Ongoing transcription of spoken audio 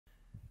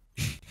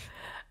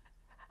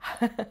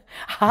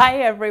Hi,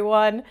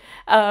 everyone.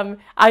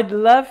 I'd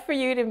love for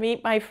you to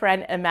meet my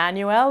friend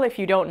Emmanuel. If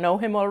you don't know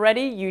him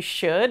already, you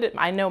should.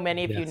 I know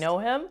many of you Yes. know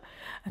him.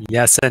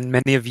 Yes, and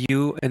many of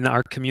you in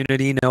our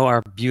community know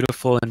our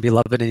beautiful and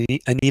beloved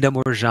Anita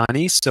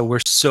Moorjani. So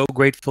we're so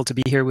grateful to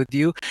be here with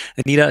you.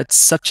 Anita, it's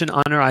such an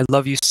honor. I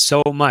love you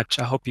so much.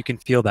 I hope you can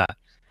feel that.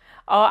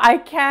 Oh, I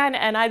can,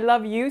 and I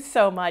love you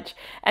so much.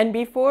 And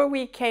before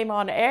we came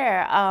on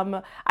air,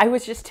 I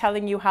was just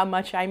telling you how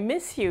much I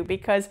miss you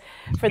because,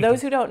 for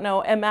those who don't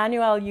know,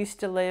 Emmanuel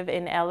used to live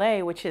in LA,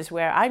 which is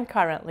where I'm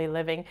currently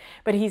living,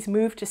 but he's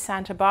moved to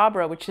Santa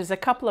Barbara, which is a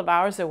couple of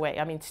hours away.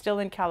 I mean, still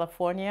in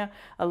California,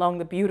 along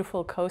the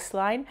beautiful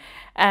coastline,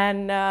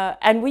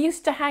 and we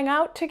used to hang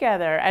out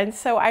together, and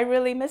so I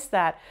really miss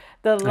that.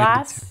 The I do too.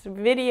 last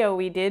video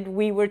we did,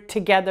 we were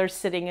together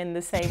sitting in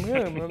the same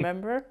room.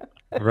 Remember?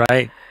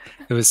 Right.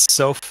 It was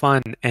so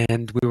fun.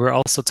 And we were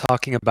also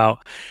talking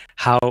about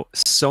how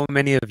so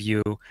many of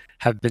you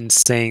have been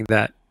saying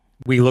that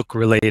we look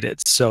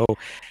related. So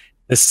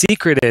the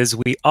secret is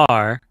we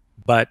are,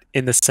 but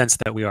in the sense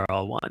that we are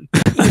all one.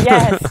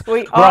 Yes,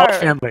 we We're all are.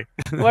 family.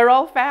 We're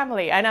all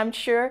family, and I'm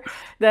sure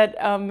that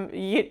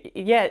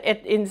yeah,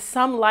 in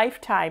some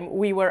lifetime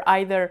we were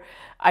either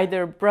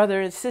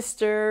brother and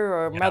sister,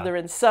 or Yeah. mother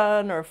and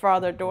son, or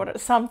father Mhm. daughter,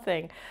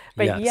 something.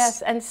 But yes,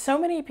 Yes. and so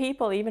many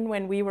people, even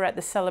when we were at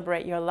the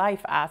Celebrate Your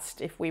Life,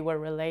 asked if we were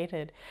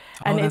related,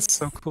 Oh, and that's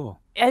so cool.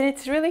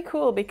 it's really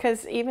cool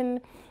because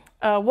even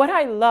what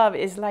I love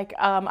is like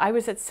I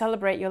was at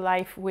Celebrate Your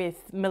Life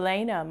with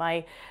Milena,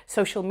 my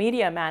social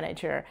media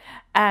manager,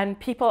 and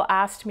people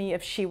asked me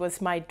if she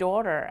was my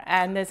daughter.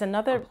 And there's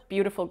another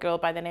beautiful girl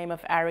by the name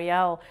of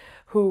Ariel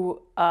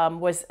who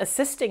was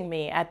assisting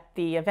me at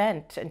the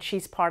event, and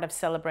she's part of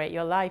Celebrate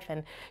Your Life,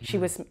 and she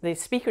Mhm. was the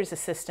speaker's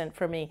assistant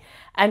for me.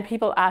 And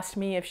people asked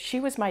me if she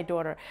was my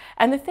daughter.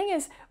 And the thing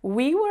is,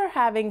 we were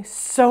having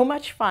so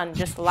much fun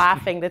just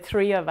laughing, the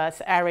three of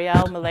us,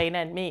 Ariel, Milena,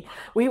 and me.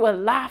 We were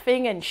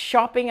laughing and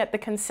shopping at the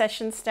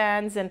concession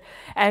stands,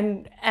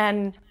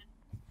 and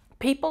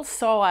people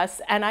saw us.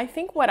 And I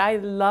think what I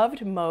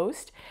loved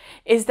most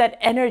is that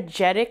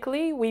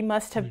energetically we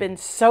must have been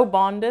so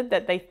bonded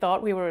that they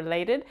thought we were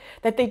related,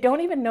 that they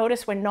don't even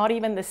notice we're not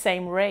even the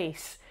same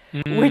race,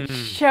 which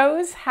Mm.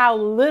 shows how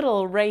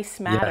little race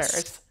Yes.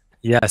 matters.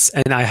 Yes.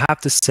 And I have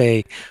to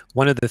say,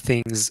 one of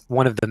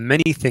the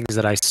many things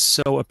that I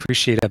so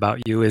appreciate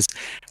about you is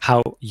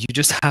how you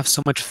just have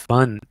so much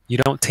fun. You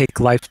don't take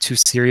life too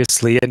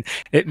seriously. And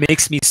it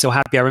makes me so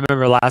happy. I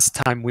remember last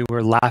time we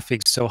were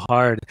laughing so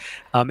hard,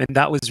 and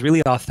that was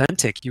really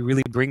authentic. You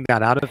really bring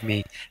that out of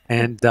me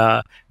and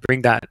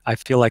bring that. I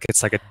feel like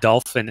it's like a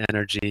dolphin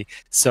energy.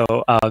 So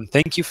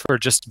thank you for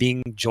just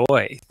being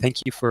joy.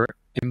 Thank you for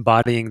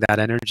embodying that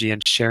energy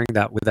and sharing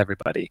that with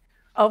everybody.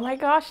 Oh my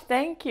gosh,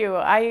 thank you.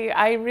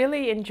 I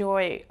really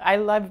enjoy, I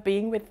love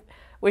being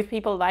with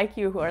people like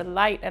you who are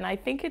light, and I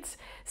think it's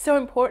so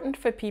important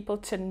for people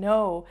to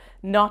know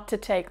not to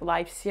take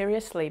life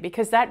seriously,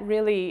 because that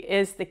really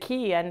is the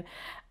key. And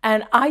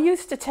I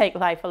used to take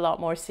life a lot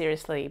more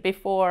seriously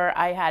before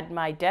I had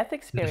my death Mhm.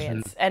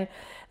 experience. And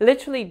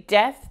literally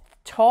death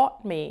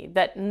taught me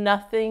that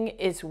nothing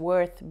is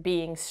worth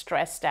being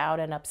stressed out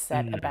and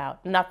upset Mm,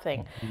 about.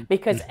 Nothing. mhm,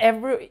 Because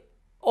mhm.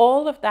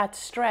 all of that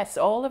stress,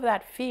 all of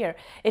that fear,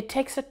 it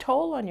takes a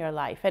toll on your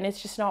life, and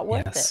it's just not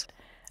worth Yes. it.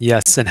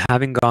 Yes, and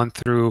having gone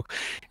through,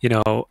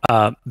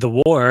 the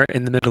war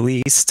in the Middle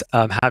East,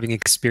 having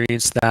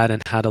experienced that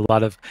and had a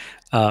lot of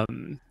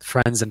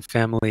friends and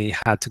family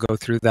had to go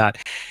through that.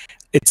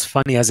 It's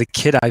funny, as a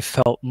kid, I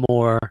felt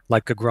more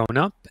like a grown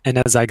up. And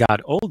as I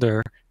got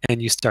older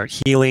and you start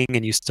healing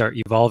and you start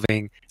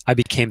evolving, I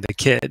became the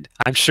kid.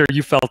 I'm sure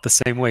you felt the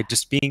same way,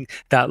 just being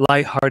that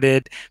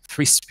lighthearted,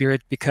 free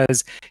spirit,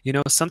 because,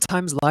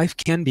 sometimes life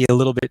can be a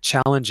little bit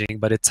challenging,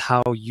 but it's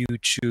how you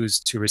choose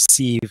to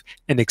receive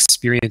and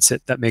experience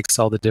it that makes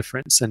all the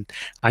difference. And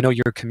I know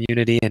your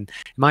community and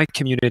my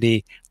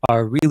community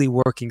are really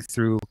working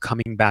through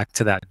coming back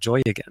to that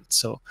joy again.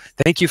 So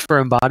thank you for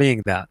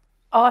embodying that.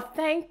 Oh,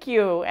 thank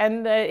you.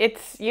 And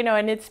it's,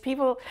 and it's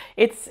people,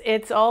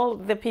 it's all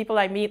the people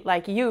I meet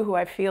like you who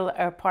I feel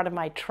are part of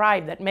my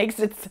tribe that makes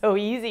it so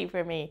easy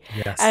for me.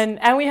 Yes.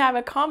 And we have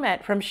a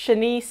comment from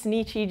Shanice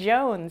Nietzsche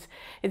Jones.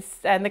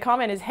 And the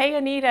comment is, "Hey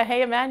Anita,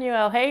 hey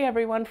Emmanuel, hey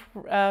everyone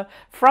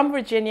from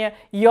Virginia,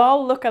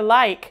 y'all look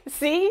alike."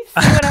 See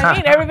what I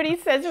mean? Everybody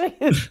says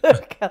we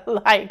look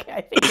alike. I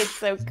think it's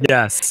so cool. It's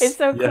Yes,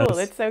 so cool.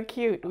 yes. It's so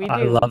cute. We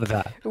I do. love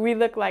that. We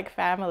look like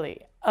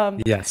family.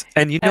 Yes.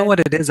 And you know And what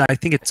it is? I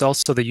think it's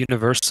also the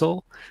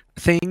universal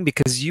thing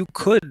because you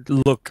could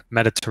look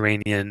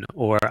Mediterranean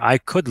or I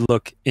could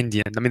look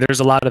Indian. I mean, there's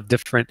a lot of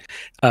different,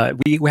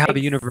 we have a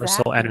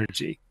universal exactly.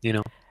 energy.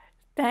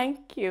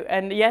 Thank you.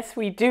 And yes,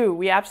 we do.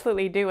 We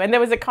absolutely do. And there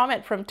was a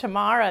comment from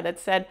Tamara that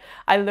said,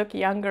 "I look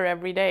younger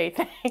every day."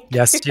 Thank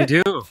Yes, you. you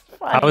do.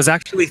 It's I was funny.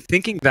 actually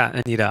thinking that,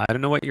 Anita. I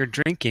don't know what you're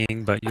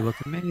drinking, but you look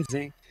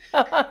amazing.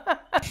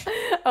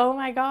 Oh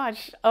my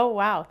gosh. Oh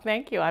wow.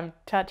 Thank you. I'm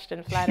touched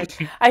and flattered.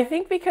 I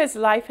think because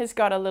life has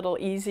got a little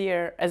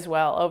easier as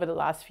well over the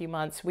last few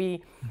months.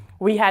 We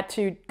had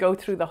to go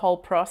through the whole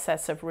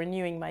process of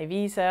renewing my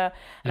visa,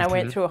 and I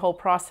went Hmm. through a whole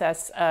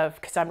process of,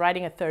 because I'm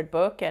writing a third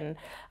book, and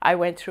I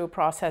went through a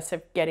process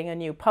of getting a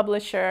new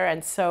publisher,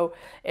 and so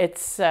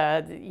it's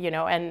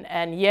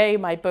and yay,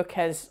 my book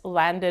has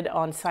landed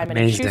on Simon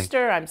and Amazing.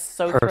 Schuster. I'm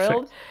so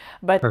thrilled. Perfect.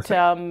 But Perfect.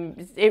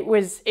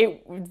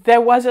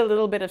 there was a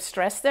little bit of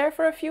stress there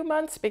for a few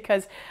months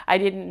because I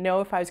didn't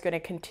know if I was going to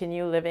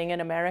continue living in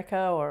America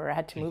or I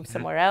had to move Hmm.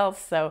 somewhere else.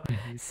 So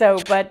Hmm.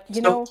 but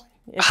So,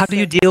 how it's do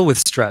you deal with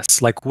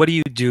stress? Like, what do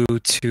you do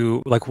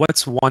to, like,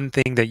 what's one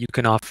thing that you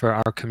can offer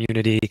our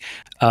community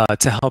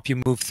to help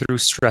you move through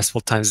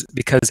stressful times?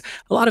 Because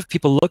a lot of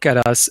people look at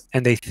us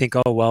and they think,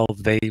 oh, well,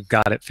 they've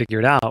got it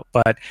figured out.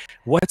 But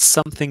what's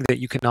something that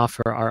you can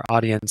offer our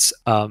audience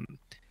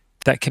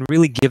that can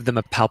really give them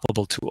a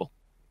palpable tool?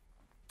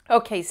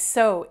 Okay,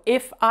 so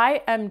if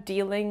I am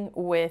dealing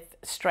with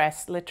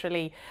stress,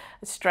 literally,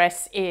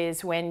 stress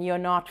is when you're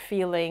not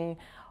feeling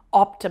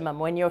optimum,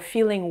 when you're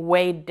feeling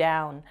weighed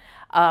down.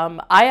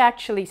 I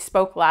actually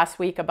spoke last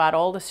week about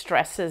all the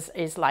stresses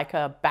is like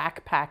a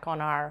backpack on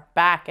our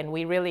back, and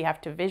we really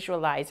have to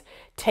visualize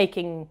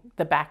taking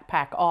the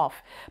backpack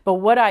off. But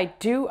what I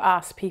do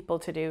ask people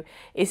to do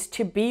is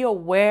to be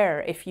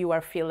aware if you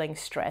are feeling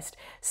stressed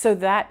so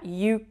that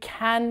you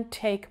can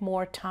take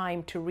more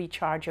time to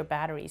recharge your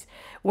batteries.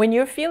 When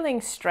you're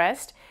feeling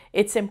stressed,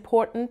 it's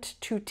important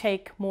to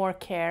take more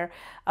care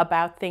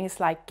about things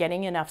like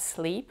getting enough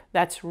sleep.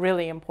 That's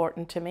really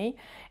important to me.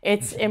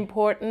 It's Hmm.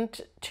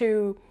 important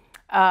to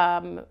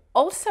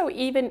also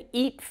even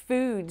eat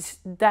foods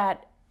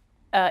that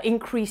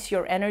increase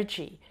your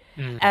energy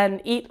Mm.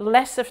 and eat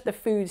less of the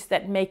foods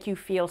that make you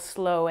feel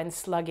slow and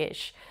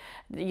sluggish.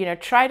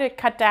 Try to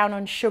cut down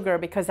on sugar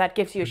because that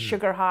gives you a Mhm.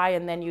 sugar high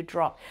and then you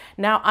drop.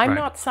 Now, I'm Right.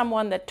 not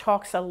someone that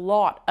talks a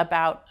lot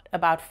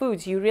about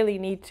foods. You really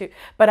need to,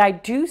 but I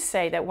do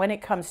say that when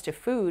it comes to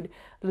food,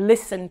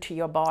 listen to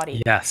your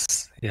body.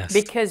 Yes. Yes.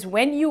 Because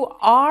when you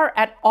are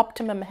at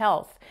optimum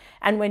health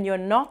and when you're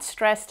not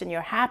stressed and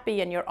you're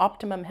happy and you're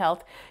optimum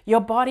health,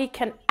 your body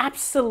can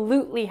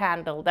absolutely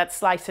handle that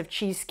slice of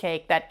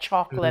cheesecake, that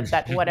chocolate,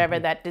 that whatever,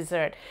 Mhm. that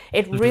dessert.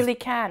 It really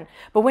can.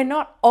 But we're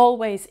not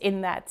always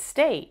in that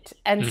state.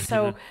 And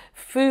so Mhm.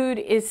 food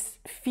is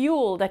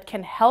fuel that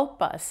can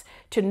help us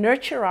to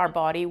nurture our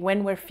body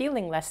when we're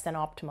feeling less than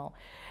optimal.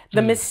 The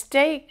Mm.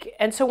 mistake,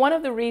 and so one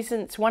of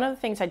the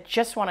things I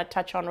just want to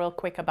touch on real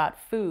quick about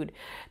food,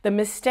 the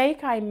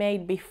mistake I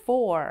made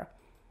before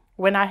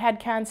when I had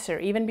cancer,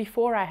 even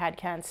before I had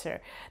cancer,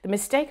 the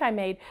mistake I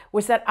made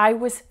was that I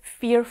was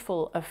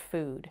fearful of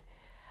food.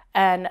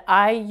 And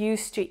I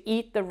used to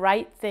eat the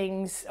right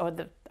things or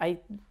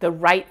the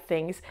right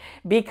things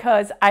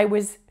because I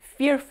was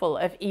fearful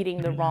of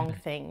eating the wrong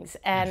Mm. things.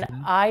 And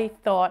Mhm. I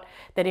thought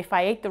that if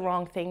I ate the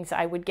wrong things,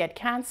 I would get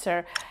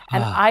cancer.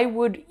 And Ah. I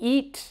would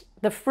eat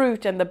the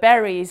fruit and the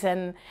berries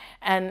and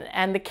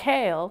the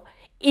kale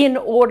in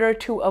order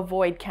to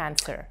avoid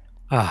cancer.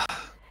 Ah.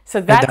 So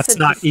And that's a that's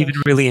not even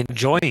distinction. really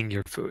enjoying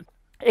your food.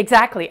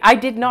 Exactly. I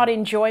did not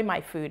enjoy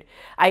my food.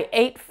 I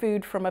ate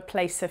food from a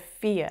place of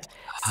fear.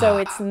 So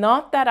it's Ah.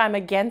 not that I'm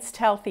against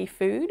healthy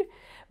food,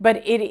 but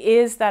it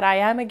is that I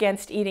am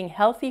against eating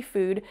healthy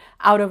food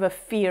out of a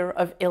fear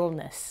of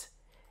illness.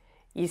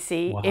 You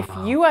see, if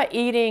Wow. you are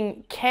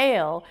eating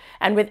kale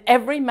and with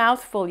every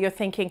mouthful you're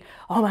thinking,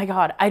 oh my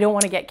God, I don't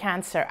want to get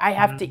cancer. I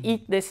have to Mm.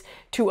 eat this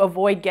to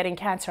avoid getting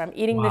cancer. I'm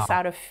eating this Wow.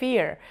 out of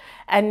fear.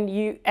 And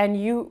you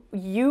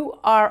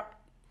are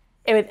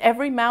with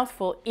every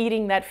mouthful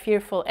eating that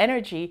fearful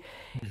energy,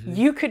 Mhm.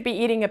 you could be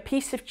eating a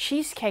piece of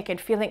cheesecake and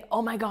feeling,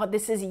 oh my God,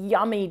 this is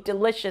yummy,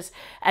 delicious,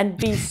 and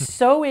be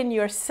so in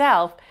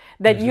yourself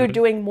that you're Mhm.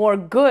 doing more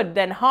good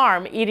than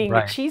harm eating the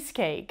Right.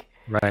 cheesecake.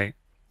 Right.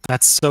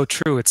 That's so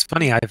true. It's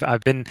funny.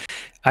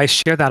 I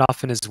share that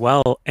often as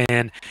well.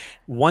 And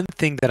one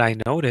thing that I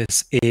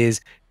notice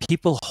is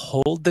people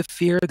hold the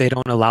fear. They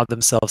don't allow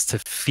themselves to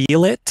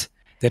feel it.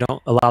 They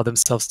don't allow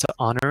themselves to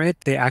honor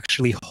it. They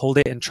actually hold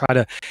it and try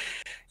to,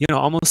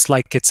 almost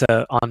like it's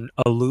a on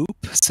a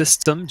loop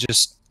system,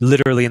 just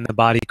literally in the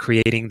body,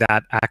 creating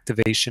that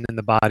activation in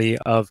the body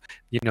of,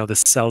 the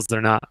cells that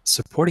are not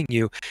supporting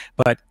you.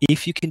 But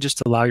if you can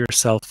just allow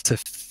yourself to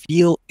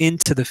feel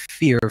into the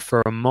fear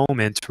for a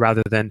moment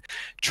rather than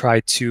try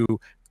to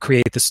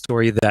create the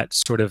story that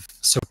sort of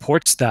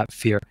supports that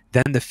fear,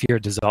 then the fear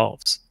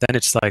dissolves. Then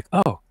it's like,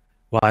 oh,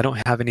 well, I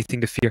don't have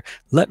anything to fear.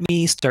 Let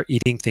me start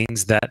eating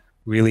things that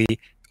really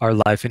are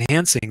life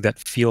enhancing, that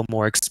feel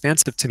more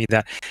expansive to me,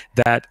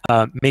 that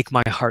make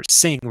my heart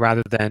sing,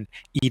 rather than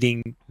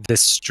eating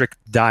this strict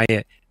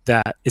diet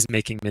that is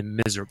making me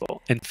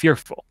miserable and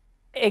fearful.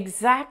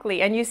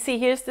 Exactly. And you see,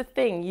 here's the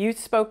thing. You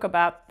spoke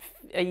about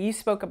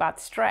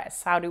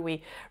stress. How do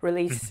we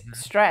release Mhm.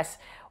 stress?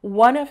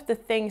 One of the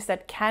things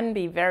that can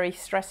be very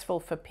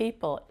stressful for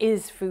people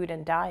is food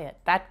and diet.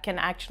 That can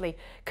actually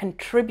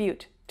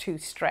contribute to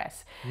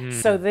stress.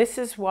 So Mm. this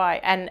is why,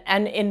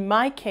 and in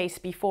my case,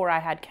 before I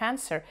had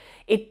cancer,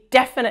 it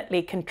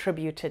definitely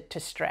contributed to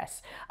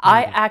stress.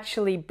 I Mm.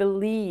 actually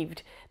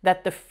believed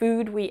that the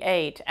food we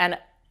ate, and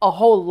a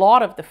whole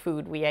lot of the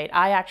food we ate,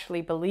 I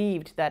actually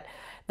believed that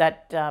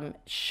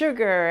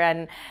sugar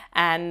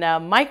and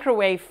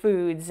microwave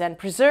foods and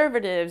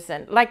preservatives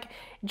and like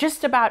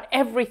just about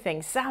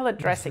everything, salad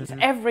dressings, Mhm.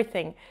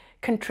 everything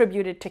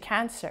contributed to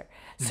cancer.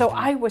 So Mhm.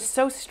 I was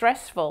so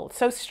stressful,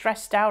 so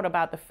stressed out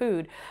about the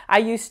food. I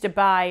used to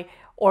buy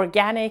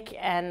organic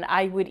and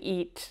I would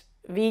eat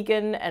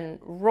vegan and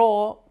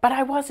raw, but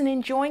I wasn't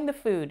enjoying the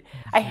food.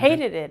 I Mhm.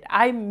 hated it.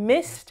 I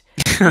missed,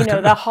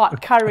 the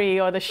hot curry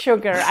or the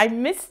sugar. I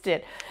missed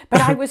it, but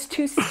I was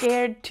too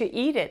scared to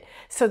eat it.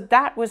 So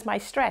that was my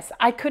stress.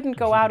 I couldn't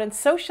go out Mhm. and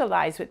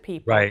socialize with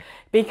people Right.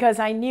 because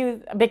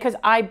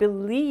I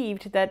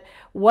believed that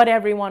what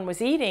everyone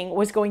was eating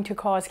was going to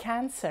cause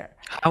cancer.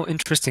 How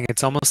interesting.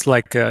 It's almost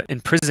like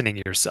imprisoning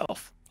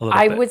yourself a little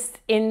I bit. was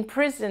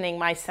imprisoning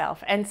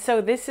myself. And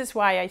so this is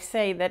why I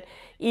say that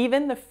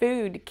even the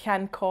food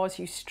can cause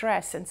you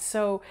stress. And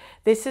so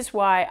this is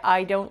why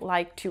I don't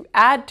like to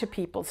add to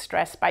people's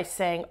stress by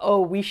saying, oh,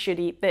 we should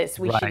eat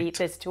Right.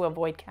 this to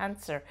avoid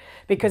cancer.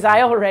 Because I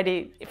Mhm.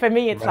 already, for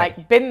me, it's Right.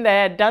 like been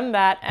there, done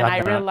that. And Done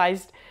I that.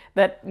 realized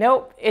that,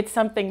 nope, it's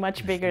something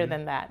much bigger Mhm.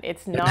 than that.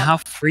 It's And how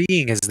not,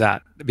 freeing is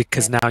that?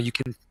 Because yeah. now you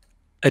can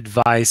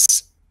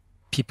advise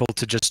people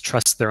to just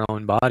trust their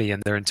own body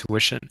and their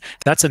intuition.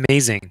 That's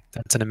amazing.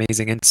 That's an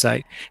amazing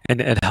insight, and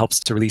it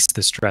helps to release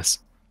the stress.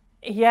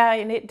 Yeah,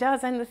 and it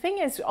does. And the thing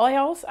is, I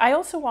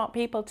also want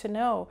people to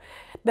know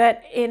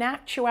that in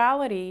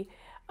actuality,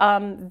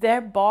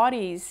 their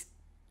bodies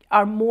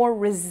are more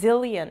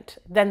resilient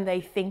than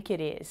they think it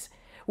is.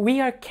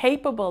 We are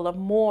capable of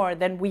more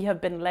than we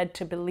have been led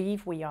to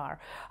believe we are.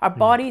 Our Mm.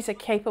 bodies are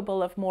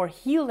capable of more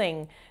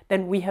healing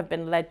than we have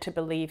been led to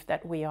believe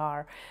that we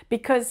are.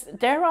 Because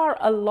there are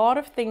a lot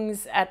of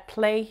things at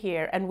play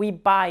here, and we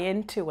buy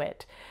into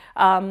it.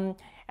 Um,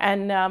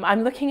 and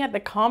I'm looking at the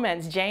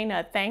comments,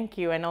 Jaina, thank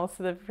you, and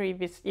also the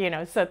previous,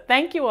 so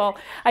thank you all.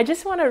 I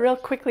just want to real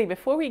quickly,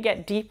 before we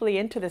get deeply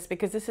into this,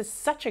 because this is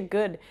such a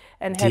good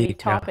and heavy Deep,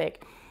 yeah.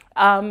 topic,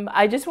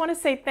 I just want to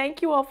say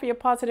thank you all for your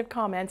positive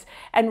comments.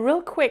 And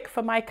real quick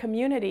for my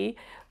community,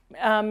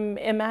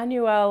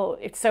 Emmanuel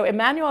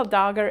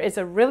Dagher is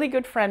a really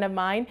good friend of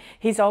mine.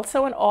 He's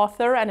also an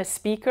author and a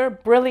speaker,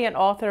 brilliant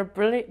author,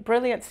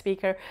 brilliant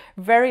speaker,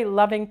 very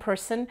loving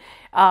person.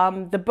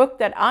 The book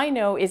that I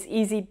know is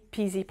Easy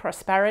Peasy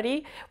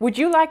Prosperity. Would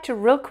you like to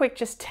real quick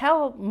just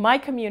tell my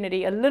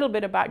community a little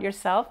bit about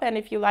yourself? And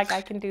if you like,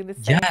 I can do the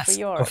same for Yes, of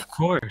yours.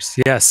 course.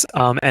 Yes.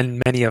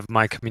 And many of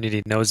my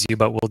community knows you,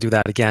 but we'll do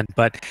that again.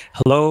 But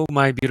hello,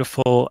 my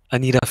beautiful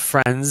Anita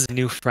friends,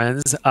 new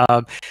friends.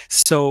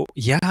 So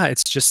yeah,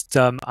 it's just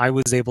I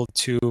was able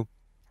to,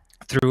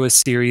 through a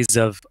series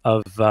of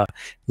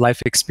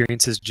life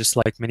experiences, just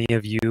like many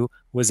of you,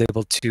 was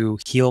able to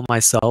heal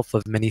myself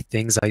of many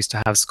things. I used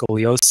to have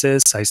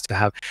scoliosis. I used to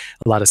have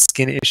a lot of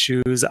skin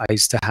issues. I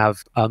used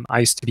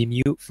to be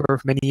mute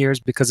for many years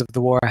because of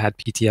the war. I had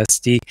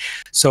PTSD.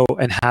 So,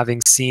 and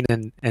having seen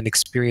and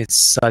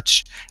experienced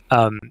such,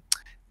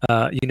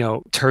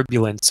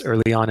 turbulence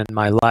early on in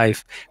my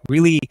life,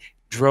 really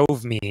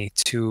drove me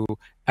to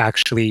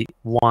actually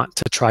want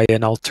to try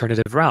an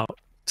alternative route.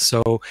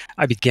 So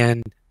I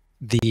began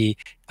the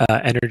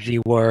energy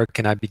work,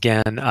 and I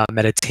began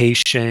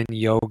meditation,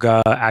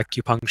 yoga,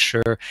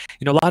 acupuncture,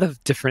 a lot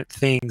of different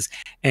things,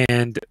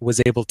 and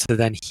was able to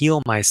then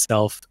heal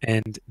myself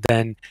and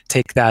then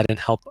take that and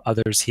help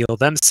others heal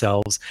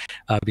themselves,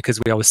 because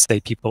we always say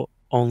people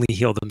only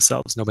heal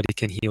themselves. Nobody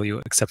can heal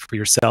you except for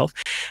yourself.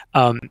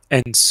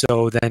 And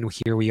so then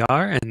here we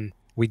are, and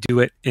we do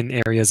it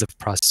in areas of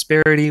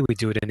prosperity. We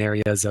do it in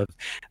areas of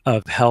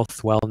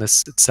health,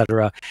 wellness,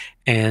 etc.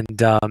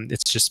 And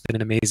it's just been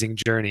an amazing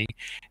journey.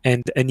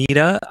 And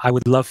Anita, I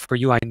would love for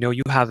you. I know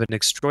you have an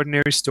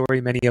extraordinary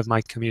story. Many of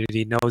my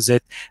community knows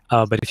it,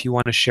 but if you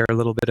want to share a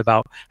little bit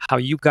about how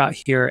you got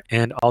here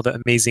and all the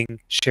amazing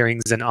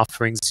sharings and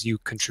offerings you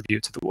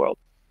contribute to the world.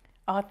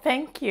 Oh,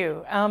 thank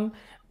you.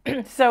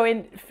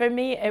 For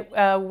me,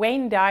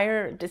 Wayne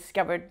Dyer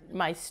discovered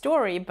my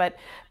story, but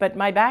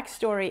my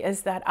backstory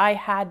is that I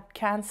had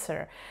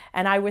cancer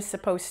and I was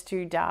supposed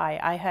to die.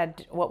 I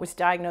had what was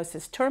diagnosed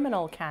as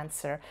terminal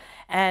cancer,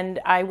 and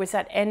I was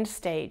at end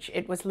stage.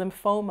 It was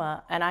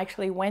lymphoma, and I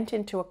actually went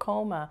into a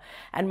coma,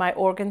 and my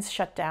organs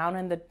shut down,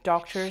 and the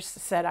doctors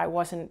said I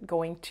wasn't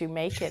going to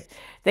make it.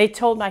 They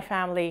told my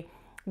family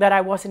that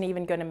I wasn't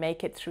even going to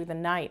make it through the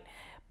night.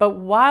 But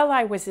while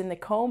I was in the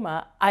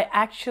coma, I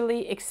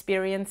actually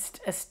experienced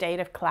a state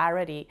of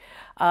clarity.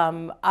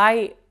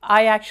 I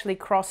actually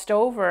crossed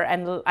over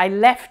and I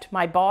left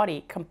my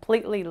body,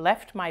 completely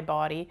left my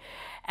body,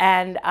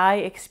 and I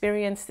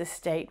experienced this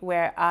state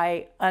where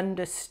I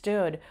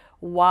understood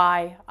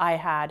why I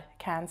had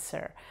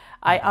cancer.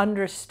 I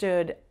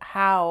understood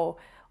how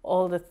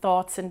all the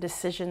thoughts and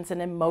decisions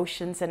and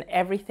emotions and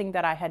everything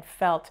that I had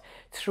felt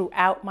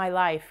throughout my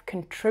life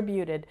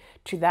contributed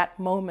to that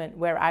moment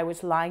where I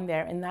was lying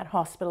there in that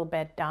hospital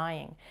bed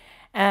dying.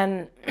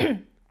 And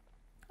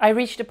I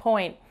reached a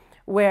point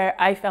where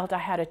I felt I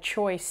had a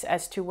choice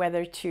as to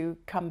whether to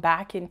come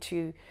back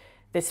into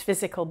this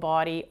physical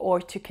body or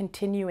to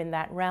continue in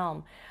that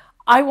realm.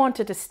 I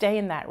wanted to stay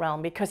in that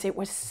realm because it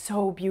was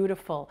so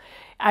beautiful.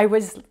 I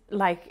was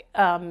like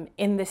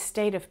in this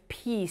state of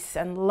peace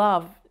and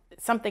love,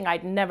 something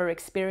I'd never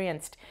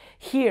experienced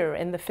here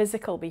in the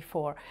physical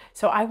before.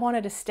 So I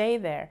wanted to stay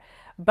there.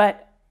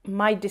 But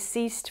my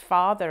deceased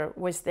father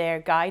was there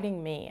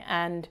guiding me.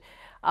 And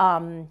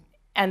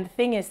the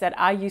thing is that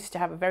I used to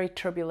have a very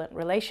turbulent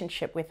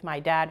relationship with my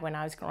dad when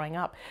I was growing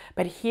up.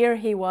 But here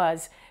he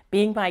was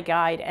being my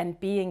guide and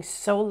being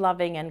so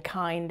loving and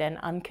kind and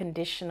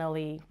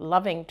unconditionally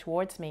loving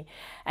towards me.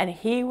 And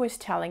he was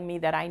telling me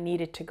that I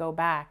needed to go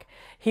back.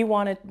 He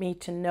wanted me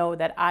to know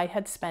that I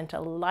had spent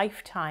a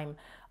lifetime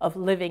of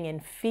living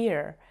in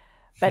fear.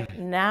 But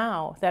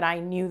now that I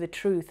knew the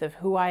truth of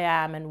who I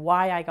am and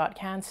why I got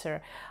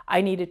cancer,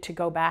 I needed to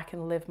go back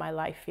and live my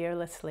life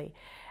fearlessly.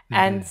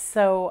 And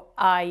so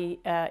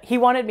he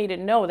wanted me to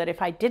know that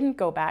if I didn't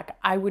go back,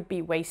 I would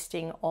be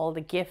wasting all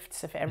the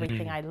gifts of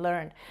everything I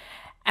learned.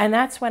 And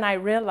that's when I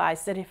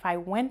realized that if I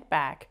went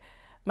back,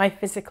 my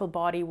physical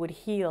body would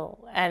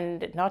heal,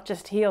 and not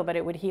just heal, but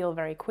it would heal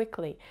very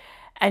quickly.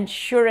 And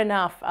sure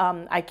enough,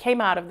 I came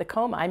out of the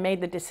coma. I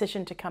made the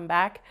decision to come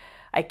back.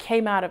 I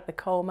came out of the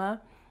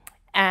coma,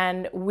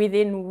 and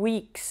within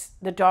weeks,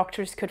 the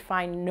doctors could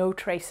find no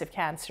trace of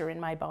cancer in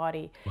my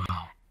body.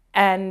 Wow.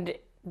 And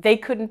they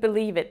couldn't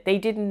believe it. They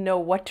didn't know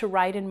what to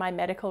write in my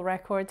medical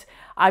records.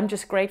 I'm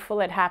just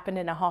grateful it happened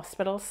in a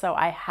hospital, so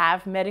I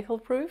have medical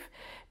proof,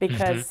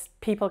 because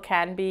people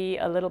can be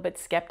a little bit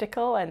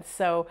skeptical, and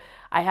so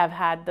I have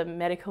had the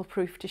medical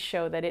proof to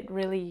show that it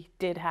really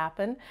did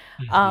happen.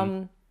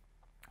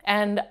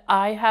 And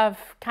I have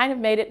kind of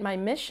made it my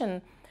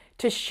mission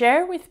to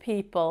share with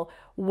people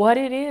what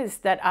it is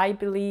that I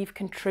believe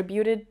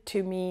contributed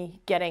to me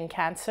getting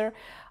cancer.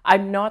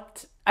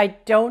 I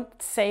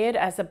don't say it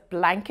as a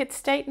blanket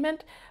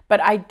statement, but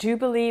I do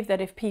believe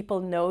that if people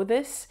know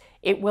this,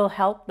 it will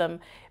help them,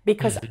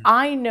 because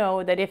I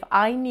know that if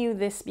I knew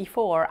this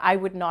before, I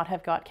would not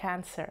have got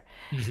cancer.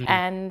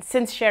 And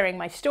since sharing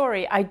my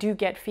story, I do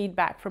get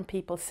feedback from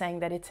people saying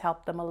that it's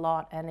helped them a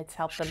lot and it's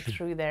helped them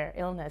through their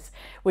illness,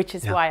 which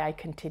is why I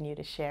continue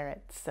to share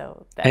it.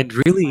 So that's And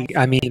really,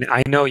 I mean,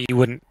 I know you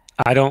wouldn't,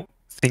 I don't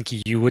think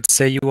you would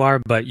say you are,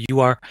 but you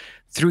are,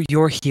 through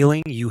your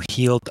healing, you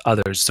healed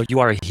others. So you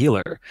are a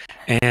healer.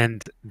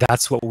 And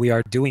that's what we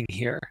are doing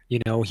here.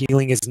 You know,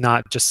 healing is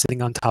not just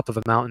sitting on top of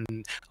a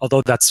mountain,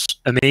 although that's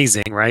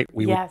amazing, right?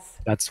 Yes.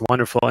 That's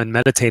wonderful, and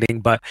meditating,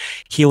 but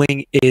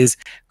healing is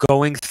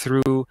going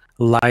through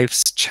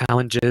life's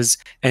challenges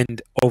and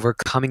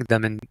overcoming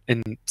them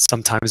in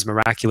sometimes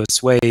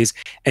miraculous ways,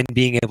 and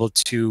being able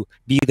to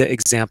be the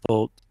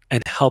example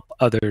and help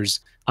others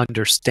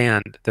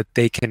understand that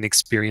they can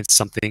experience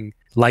something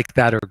like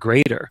that or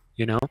greater,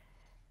 you know?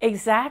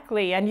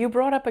 Exactly, and you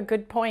brought up a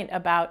good point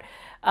about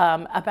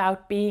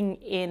being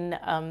in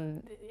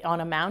on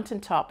a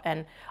mountaintop.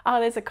 And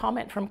there's a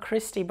comment from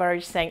Christy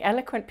Burge saying,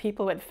 "Eloquent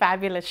people with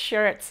fabulous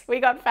shirts." We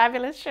got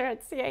fabulous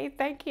shirts! Yay!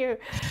 Thank you.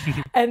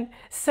 And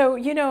so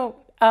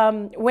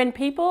when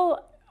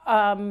people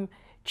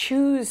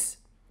choose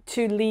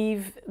to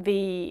leave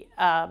the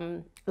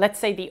let's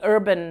say the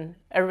urban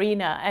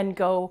arena and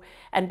go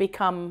and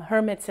become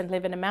hermits and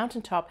live in a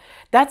mountaintop,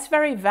 that's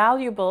very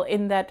valuable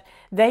in that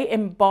they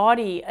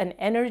embody an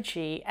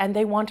energy and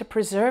they want to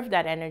preserve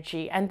that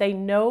energy. And they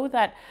know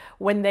that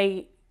when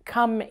they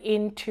come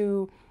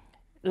into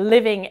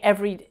living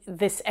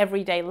this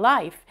everyday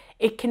life,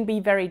 it can be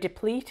very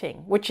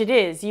depleting, which it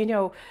is.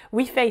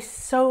 We face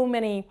so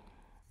many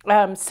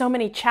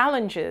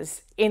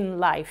challenges in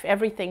life,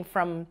 everything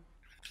from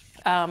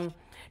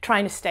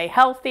trying to stay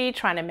healthy,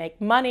 trying to make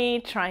money,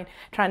 trying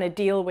to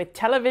deal with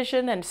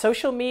television and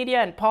social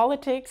media and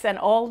politics and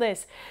all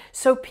this.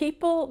 So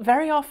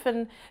very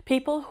often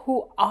people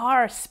who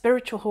are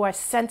spiritual, who are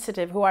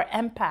sensitive, who are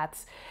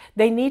empaths,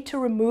 they need to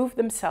remove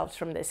themselves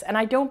from this. And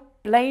I don't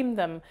blame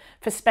them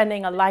for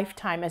spending a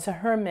lifetime as a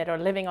hermit or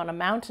living on a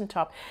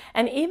mountaintop.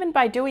 And even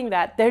by doing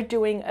that, they're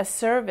doing a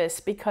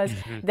service, because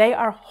they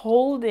are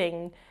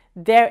holding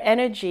their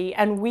energy,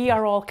 and we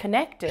are all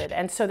connected,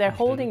 and so they're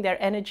holding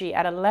their energy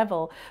at a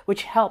level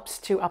which helps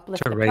to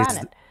uplift the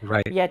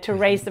planet, to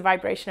raise the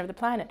vibration of the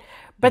planet.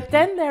 But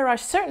then there are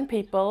certain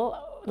people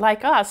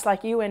like us,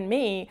 like you and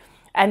me,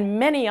 and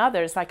many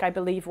others, like I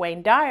believe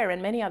Wayne Dyer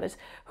and many others,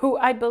 who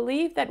I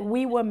believe that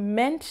we were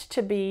meant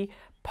to be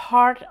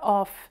part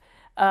of.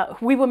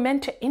 We were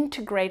meant to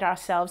integrate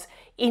ourselves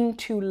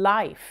into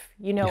life,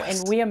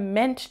 and we are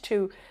meant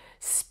to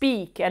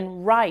speak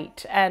and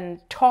write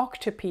and talk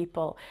to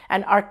people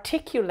and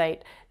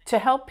articulate to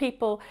help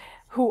people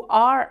who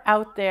are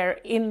out there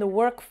in the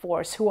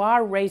workforce, who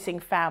are raising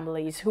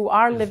families, who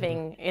are Mhm.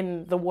 living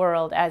in the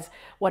world as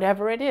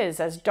whatever it is,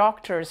 as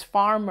doctors,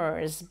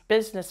 farmers,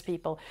 business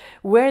people,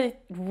 where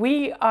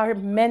we are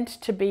meant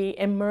to be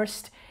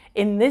immersed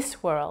in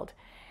this world.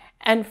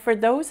 And for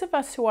those of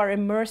us who are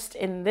immersed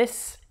in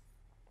this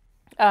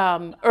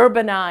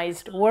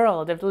urbanized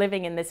world, of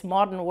living in this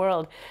modern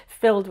world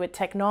filled with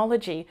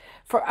technology,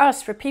 for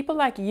us, for people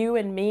like you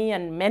and me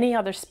and many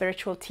other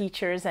spiritual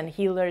teachers and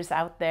healers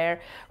out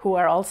there who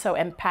are also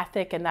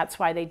empathic, and that's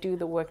why they do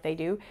the work they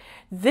do,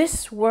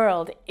 this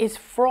world is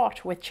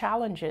fraught with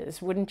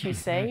challenges, wouldn't you Mhm.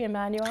 say,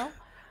 Emmanuel?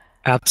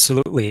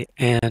 Absolutely.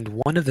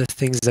 And one of the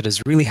things that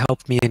has really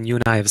helped me, and you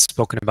and I have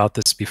spoken about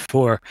this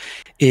before,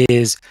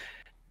 is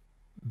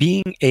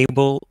being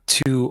able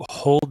to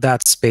hold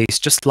that space,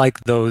 just like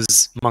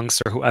those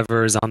monks or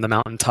whoever is on the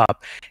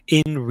mountaintop,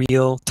 in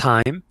real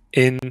time,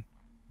 in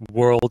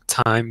world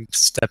time,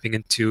 stepping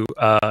into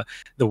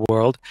the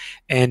world,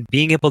 and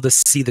being able to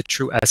see the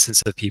true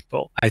essence of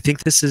people. I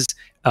think this is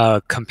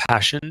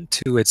compassion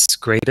to its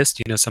greatest.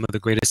 You know, some of the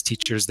greatest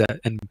teachers that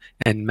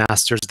and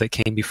masters that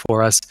came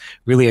before us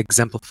really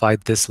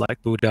exemplified this, like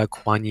Buddha,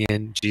 Kuan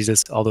Yin,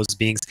 Jesus, all those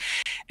beings.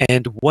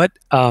 And what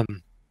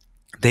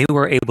they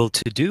were able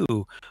to do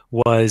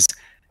was,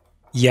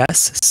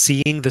 yes,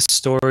 seeing the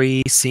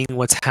story, seeing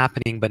what's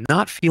happening, but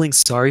not feeling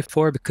sorry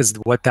for it, because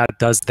what that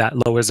does, that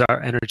lowers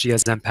our energy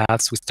as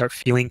empaths. We start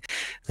feeling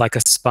like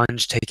a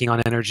sponge taking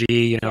on energy.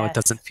 You know, it Yes,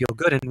 doesn't feel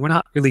good, and we're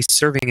not really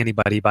serving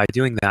anybody by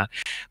doing that.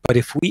 But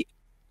if we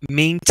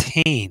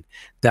maintain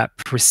that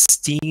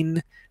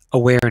pristine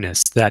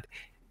awareness that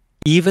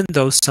even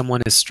though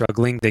someone is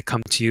struggling, they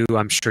come to you.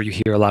 I'm sure you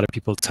hear a lot of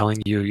people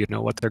telling you, you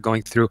know, what they're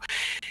going through.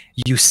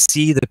 You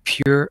see the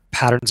pure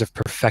patterns of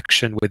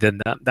perfection within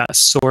them, that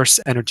source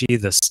energy,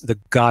 the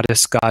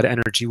goddess God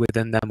energy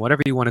within them,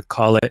 whatever you want to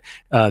call it,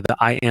 the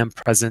I am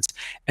presence,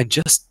 and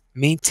just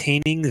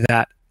maintaining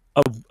that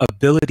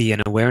ability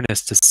and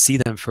awareness to see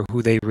them for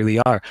who they really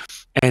are.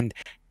 And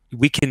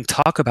we can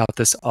talk about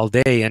this all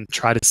day and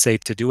try to say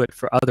to do it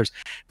for others,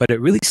 but it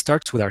really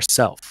starts with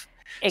ourselves.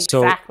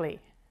 So exactly.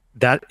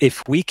 that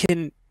if we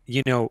can,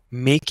 you know,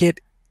 make it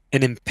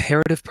an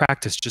imperative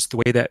practice, just the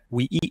way that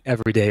we eat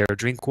every day or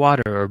drink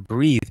water or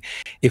breathe,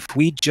 if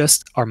we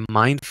just are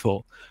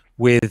mindful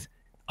with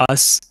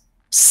us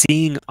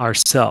seeing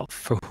ourselves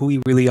for who we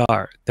really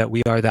are, that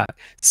we are that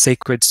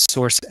sacred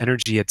source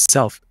energy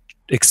itself,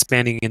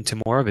 expanding into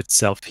more of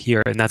itself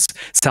here. And that's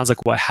sounds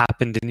like what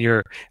happened in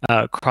your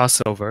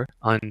crossover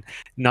on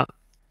not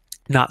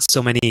not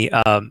so many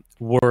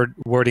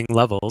wording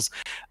levels.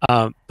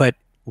 But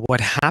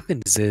what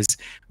happens is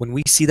when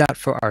we see that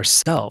for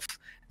ourselves,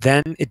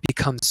 then it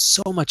becomes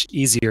so much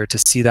easier to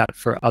see that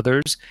for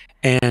others,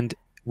 and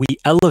we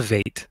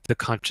elevate the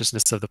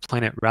consciousness of the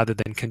planet rather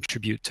than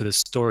contribute to the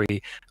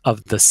story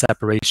of the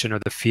separation or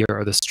the fear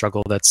or the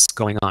struggle that's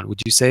going on.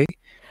 Would you say?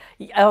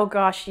 Oh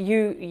gosh,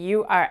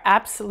 you are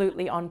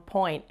absolutely on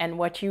point, and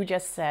what you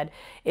just said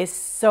is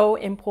so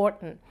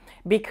important,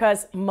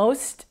 because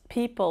most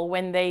people,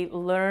 when they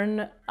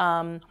learn,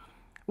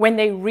 when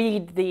they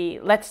read the,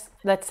 let's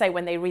say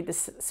when they read the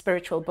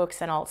spiritual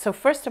books and all. So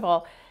first of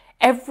all,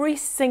 every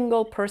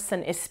single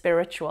person is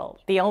spiritual.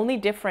 The only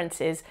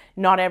difference is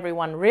not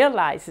everyone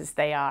realizes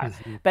they are,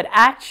 Hmm. but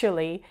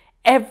actually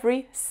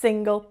every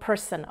single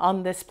person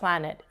on this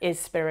planet is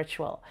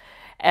spiritual.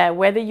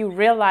 Whether you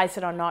realize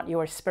it or not, you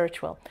are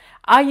spiritual.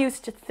 I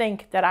used to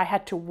think that I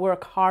had to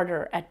work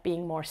harder at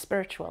being more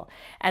spiritual.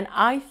 And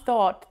I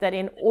thought that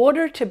in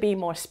order to be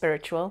more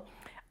spiritual,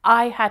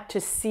 I had to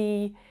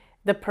see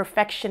the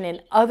perfection in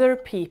other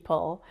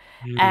people,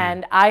 Mm,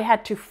 and I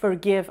had to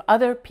forgive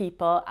other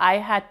people. I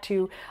had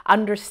to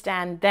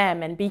understand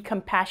them and be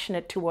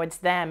compassionate towards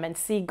them and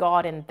see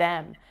God in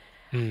them.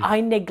 mm,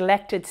 I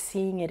neglected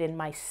seeing it in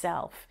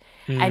myself.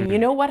 And you mm,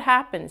 know what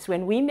happens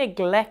when we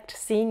neglect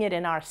seeing it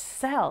in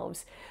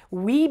ourselves?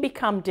 We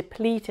become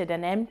depleted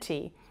and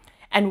empty.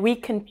 And we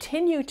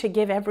continue to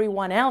give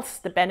everyone else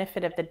the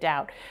benefit of the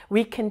doubt.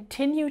 We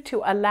continue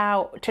to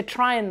allow, to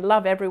try and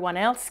love everyone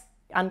else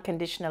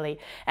unconditionally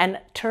and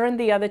turn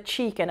the other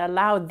cheek and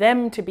allow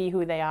them to be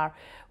who they are.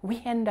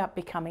 We end up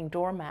becoming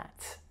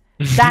doormats.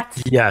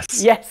 That's, yes.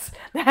 yes,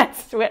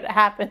 that's what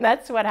happened.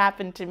 That's what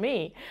happened to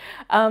me.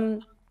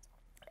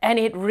 And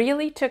it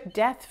really took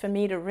death for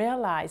me to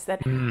realize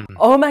that, Mm,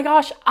 oh my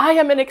gosh, I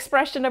am an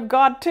expression of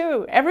God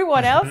too.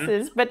 Everyone else hmm.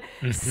 is, but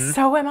Hmm.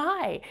 so am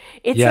I.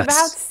 It's about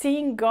Yes.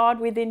 seeing God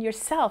within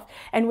yourself.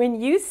 And when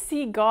you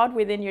see God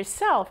within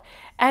yourself,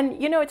 and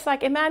you know, it's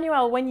like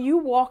Emmanuel, when you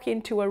walk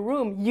into a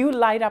room, you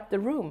light up the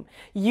room.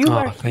 You Oh,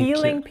 are thank you.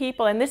 healing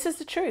people. And this is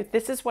the truth.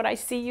 This is what I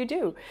see you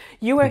do.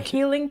 You are Thank you.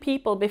 healing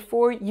people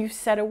before you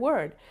said a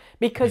word,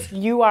 because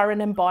you are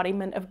an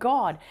embodiment of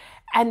God.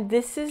 And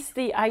this is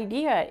the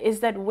idea,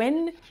 is that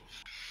when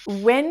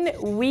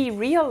we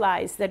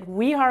realize that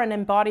we are an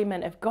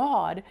embodiment of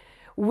God,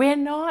 we're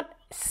not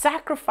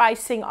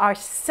sacrificing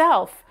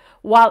ourselves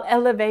while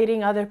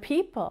elevating other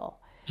people.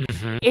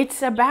 Hmm.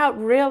 It's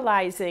about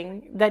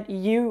realizing that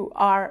you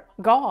are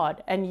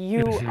God and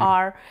you Hmm.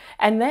 are,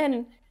 and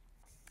then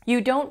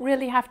you don't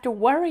really have to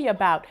worry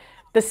about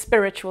the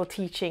spiritual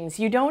teachings.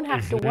 You don't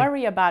have to Hmm.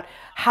 worry about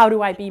how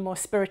do I be more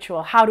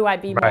spiritual? How do I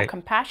be more Right.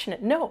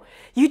 compassionate? No,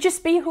 you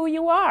just be who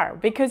you are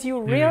because you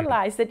Mm.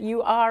 realize that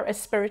you are a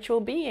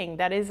spiritual being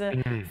that is a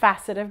Mm.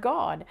 facet of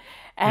God. Mm.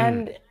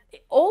 And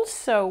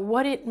also,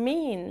 what it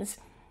means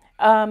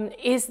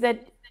is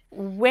that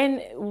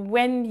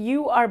when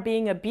you are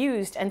being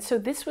abused, and so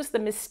this was the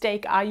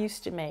mistake I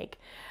used to make.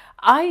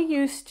 I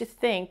used to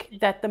think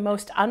that the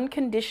most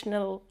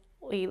unconditionally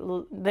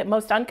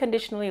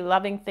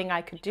loving thing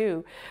I could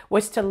do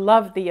was to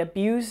love the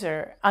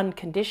abuser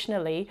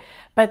unconditionally.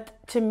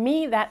 But to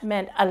me, that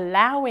meant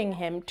allowing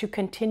him to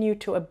continue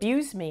to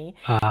abuse me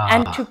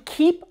and to Ah.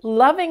 keep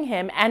loving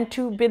him and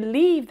to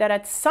believe that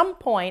at some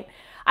point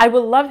I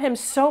will love him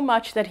so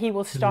much that he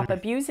will stop Mm.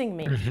 abusing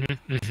me.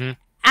 Hmm. Hmm.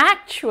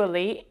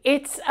 Actually,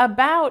 it's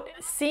about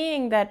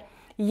seeing that,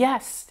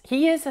 yes,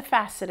 he is a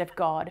facet of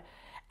God,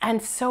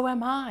 and so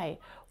am I.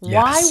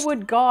 Why Yes.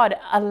 would God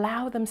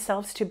allow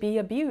themselves to be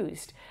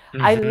abused?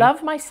 I Hmm.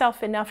 love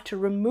myself enough to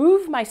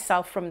remove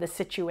myself from the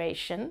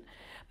situation,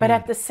 but Mm.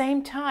 at the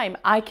same time,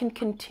 I can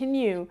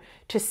continue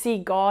to see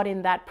God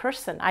in that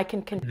person. I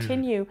can Mm.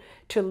 continue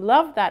to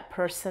love that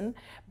person,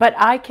 but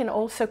I can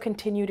also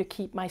continue to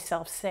keep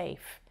myself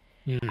safe.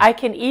 Mm. I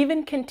can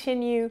even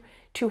continue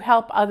to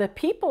help other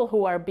people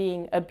who are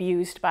being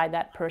abused by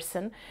that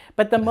person.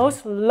 But the Hmm.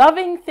 most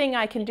loving thing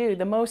I can do,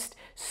 the most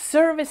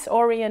service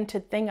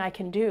oriented thing I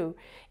can do,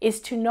 is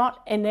to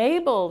not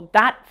enable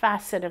that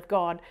facet of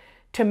God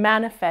to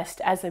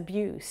manifest as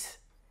abuse.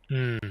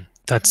 Mm.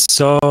 That's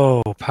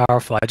so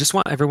powerful. I just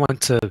want everyone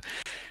to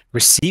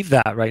receive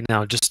that right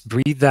now. Just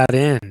breathe that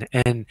in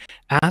and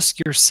ask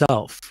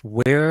yourself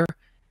where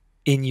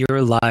in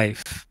your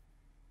life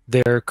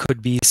there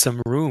could be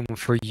some room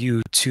for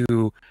you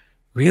to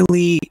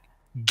really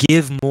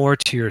give more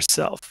to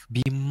yourself,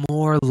 be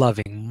more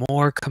loving,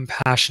 more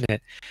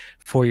compassionate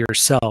for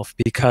yourself.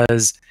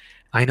 Because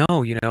I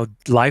know,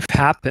 life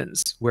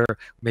happens where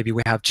maybe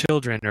we have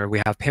children or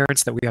we have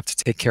parents that we have to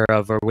take care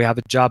of, or we have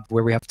a job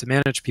where we have to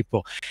manage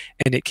people.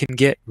 And it can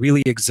get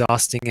really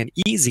exhausting and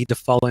easy to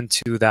fall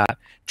into that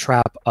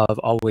trap of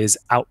always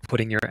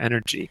outputting your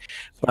energy.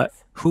 But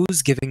Yes.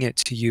 who's giving it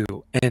to you?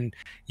 And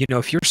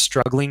if you're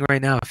struggling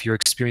right now, if you're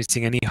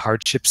experiencing any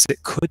hardships,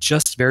 it could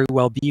just very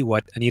well be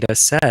what Anita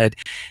said,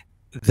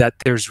 that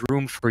there's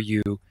room for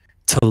you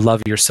to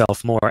love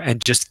yourself more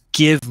and just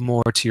give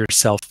more to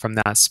yourself from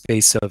that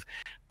space of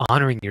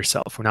honoring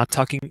yourself. We're not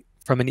talking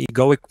from an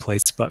egoic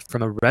place, but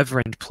from a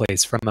reverent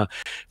place, from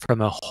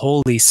a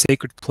holy,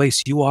 sacred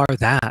place. You are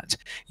that.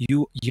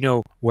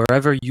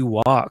 Wherever you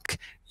walk,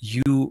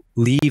 you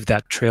leave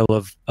that trail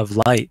of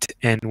light.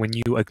 And when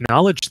you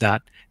acknowledge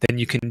that, then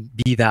you can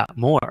be that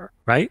more,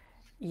 right?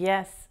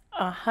 Yes,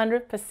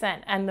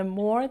 100%. And the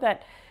more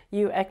that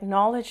you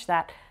acknowledge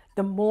that,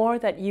 the more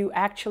that you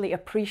actually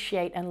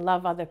appreciate and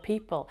love other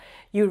people.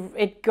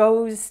 It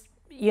goes,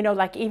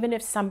 like even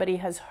if somebody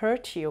has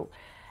hurt you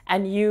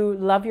and you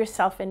love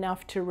yourself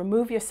enough to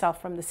remove yourself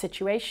from the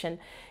situation,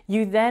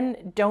 you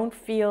then don't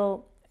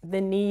feel the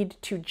need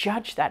to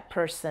judge that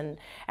person.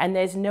 And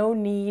there's no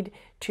need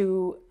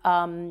to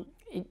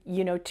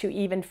to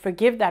even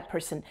forgive that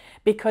person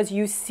because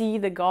you see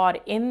the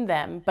God in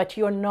them, but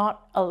you're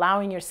not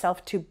allowing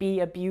yourself to be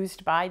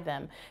abused by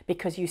them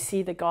because you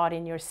see the God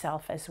in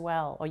yourself as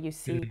well, or you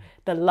see Mm.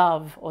 the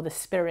love or the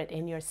spirit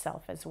in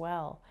yourself as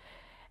well.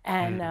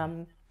 And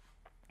Mm.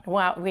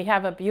 wow, we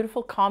have a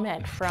beautiful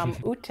comment from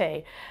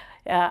Ute.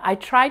 I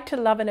tried to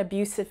love an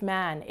abusive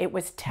man. It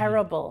was Mm.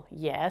 terrible,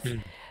 yes.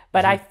 Mm.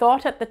 But I Mhm.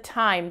 thought at the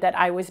time that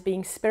I was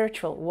being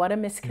spiritual. What a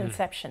Mm.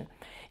 misconception.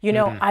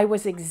 Mm. I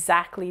was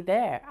exactly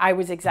there. I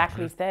was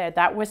exactly Mhm. there.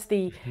 That was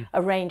the Mhm.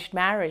 arranged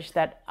marriage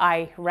that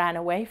I ran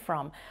away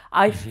from.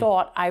 I Mhm.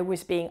 thought I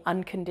was being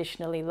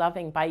unconditionally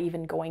loving by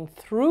even going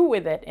through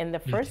with it in the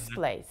first Mhm.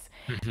 place.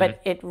 Mhm.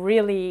 But it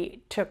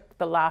really took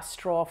the last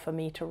straw for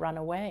me to run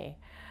away.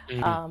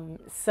 Mm.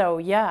 So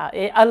yeah,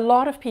 a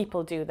lot of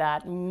people do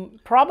that.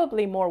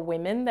 Probably more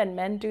women than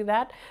men do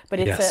that, but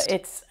Yes.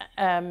 it's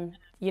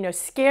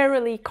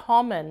scarily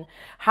common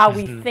how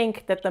we Mhm.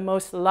 think that the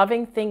most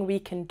loving thing we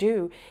can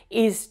do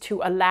is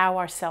to allow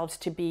ourselves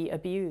to be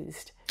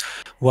abused.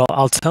 Well,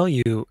 I'll tell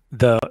you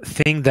the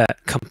thing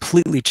that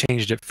completely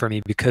changed it for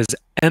me, because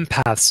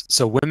empaths,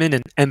 so women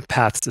and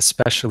empaths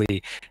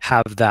especially,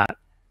 have that,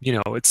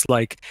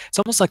 it's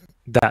almost like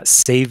that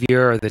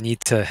savior or the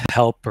need to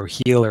help or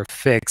heal or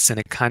fix, and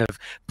it kind of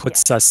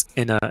puts Yes. us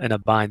in a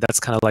bind. That's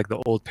kind of like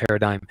the old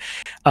paradigm.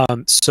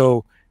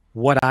 So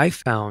what I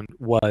found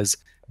was,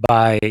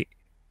 by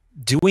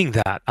doing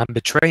that, I'm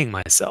betraying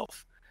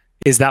myself.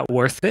 Is that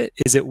worth it?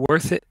 Is it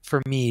worth it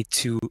for me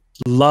to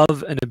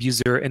love an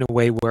abuser in a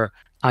way where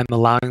I'm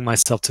allowing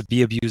myself to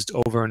be abused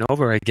over and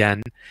over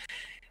again,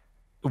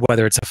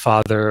 whether it's a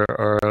father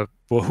or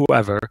well,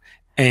 whoever,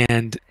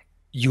 and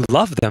you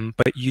love them,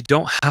 but you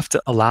don't have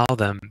to allow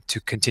them to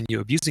continue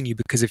abusing you,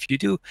 because if you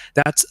do,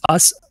 that's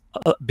us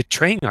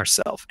betraying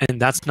ourselves,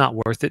 and that's not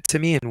worth it to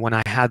me. And when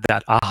I had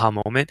that aha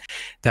moment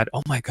that,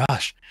 oh my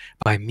gosh,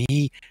 by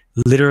me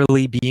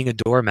literally being a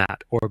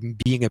doormat or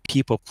being a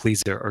people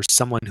pleaser or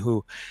someone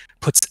who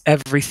puts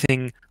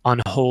everything on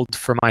hold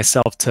for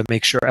myself to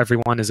make sure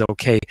everyone is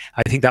okay,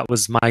 I think that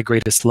was my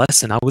greatest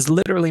lesson. I was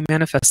literally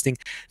manifesting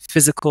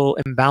physical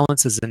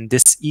imbalances and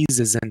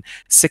diseases and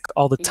sick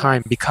all the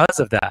time Yes. because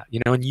of that,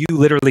 and you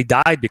literally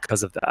died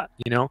because of that.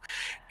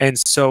 And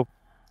so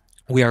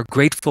we are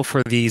grateful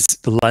for these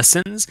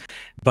lessons,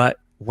 but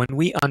when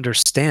we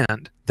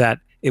understand that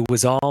it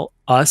was all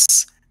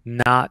us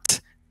not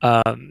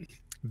um,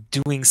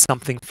 doing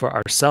something for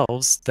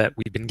ourselves that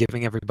we've been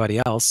giving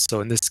everybody else,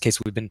 so in this case,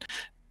 we've been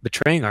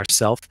betraying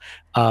ourselves.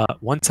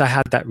 Once I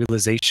had that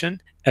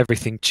realization,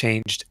 everything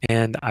changed,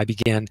 and I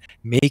began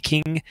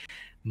making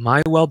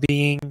my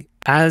well-being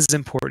as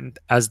important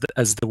as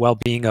the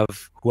well-being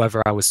of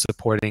whoever I was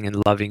supporting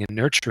and loving and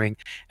nurturing.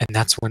 And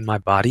that's when my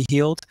body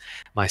healed,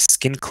 my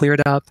skin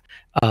cleared up,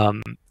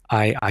 um,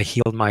 I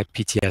healed my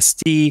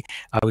PTSD.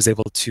 I was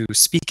able to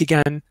speak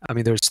again. I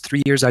mean, there's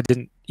 3 years I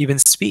didn't even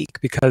speak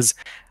because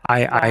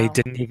I Wow.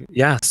 didn't even,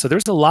 yeah. So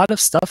there's a lot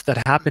of stuff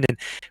that happened, and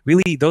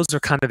really those are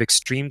kind of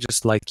extreme,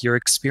 just like your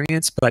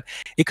experience. But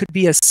it could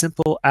be as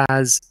simple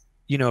as,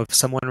 if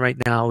someone right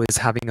now is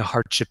having a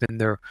hardship in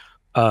their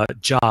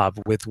job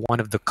with one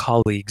of the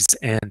colleagues,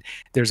 and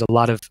there's a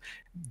lot of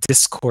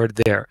discord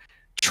there.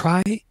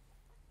 Try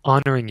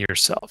honoring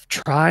yourself.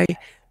 Try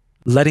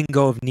letting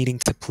go of needing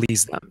to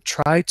please them.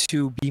 Try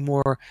to be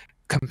more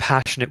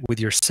compassionate with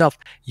yourself.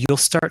 You'll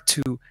start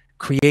to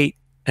create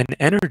an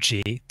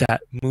energy that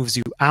moves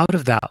you out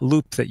of that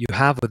loop that you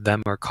have with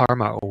them, or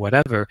karma or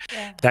whatever,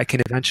 Yeah. that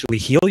can eventually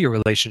heal your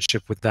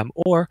relationship with them,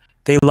 or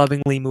they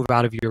lovingly move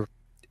out of your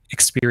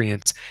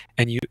experience,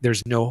 and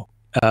there's no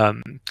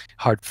um,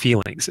 hard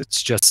feelings. It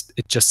just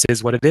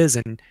is what it is,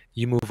 and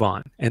you move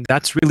on. And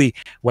that's really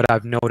what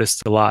I've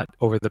noticed a lot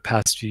over the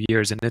past few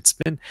years, and it's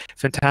been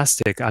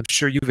fantastic. I'm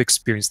sure you've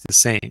experienced the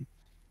same.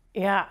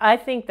 Yeah, I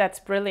think that's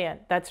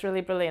brilliant. That's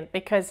really brilliant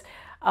because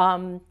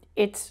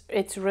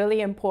it's really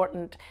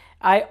important.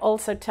 I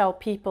also tell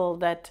people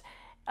that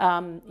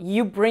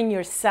you bring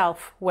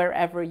yourself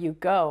wherever you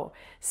go.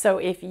 So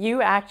if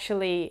you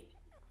actually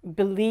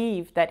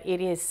believe that it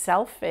is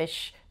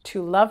selfish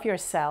to love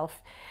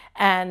yourself,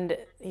 and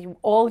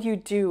all you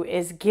do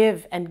is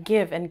give and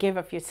give and give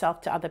of yourself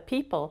to other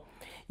people,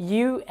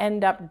 you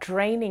end up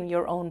draining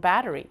your own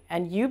battery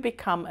and you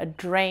become a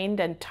drained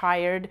and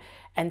tired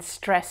and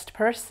stressed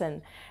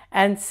person.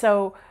 And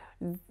so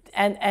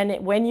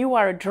when you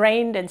are a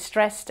drained and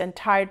stressed and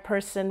tired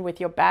person with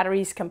your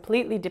batteries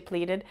completely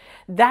depleted,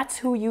 that's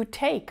who you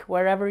take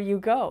wherever you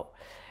go.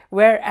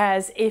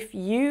 Whereas if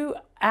you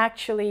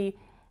actually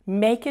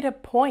make it a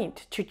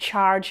point to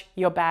charge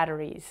your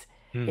batteries,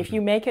 if Mhm.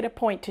 you make it a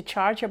point to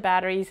charge your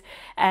batteries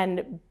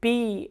and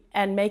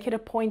make it a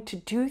point to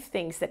do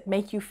things that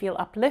make you feel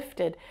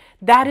uplifted,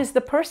 that is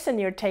the person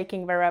you're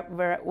taking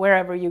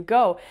wherever you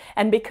go.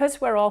 And because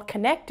we're all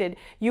connected,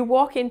 you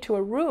walk into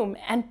a room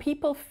and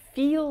people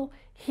feel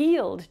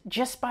healed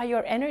just by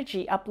your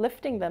energy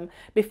uplifting them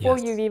before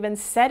you've Yes. even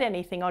said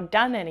anything or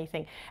done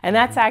anything. And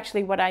that's Mhm.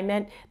 actually what I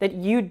meant, that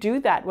you do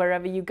that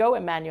wherever you go,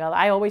 Emmanuel.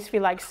 I always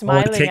feel like Oh, it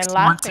smiling takes and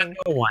one to laughing.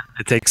 know one.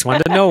 It takes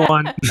one to know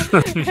one.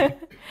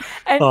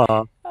 And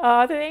Oh,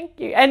 oh, thank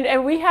you.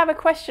 And we have a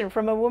question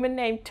from a woman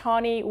named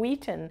Tawny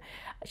Wheaton.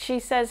 She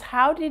says,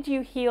 "How did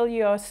you heal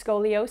your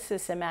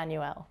scoliosis,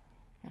 Emmanuel?"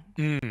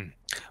 mm.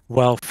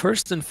 Well,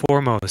 first and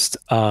foremost,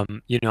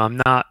 I'm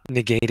not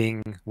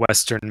negating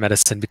Western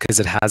medicine because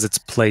it has its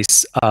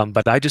place.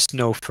 But I just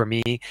know for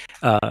me,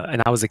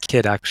 and I was a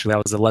kid actually,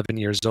 I was 11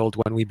 years old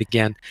when we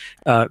began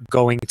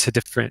going to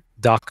different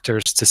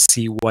doctors to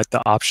see what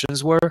the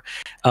options were.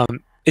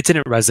 It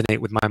didn't resonate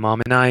with my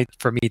mom and I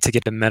for me to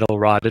get a metal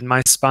rod in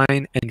my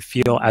spine and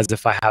feel as Mm-hmm.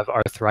 if I have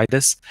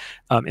arthritis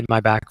in my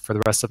back for the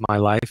rest of my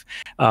life.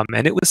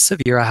 And it was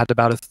severe. I had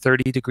about a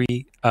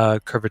 30-degree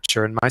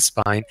curvature in my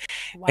spine.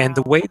 And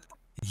the Wow. way,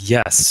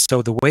 yes,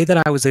 so the way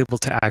that I was able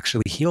to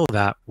actually heal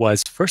that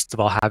was, first of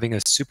all, having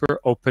a super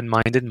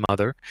open-minded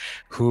mother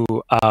who,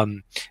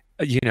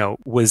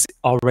 was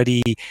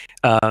already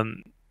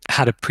um,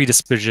 had a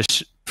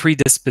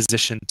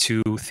predisposition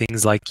to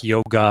things like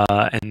yoga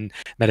and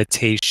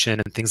meditation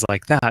and things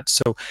like that.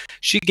 So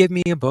she gave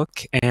me a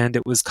book, and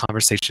it was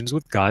Conversations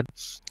with God,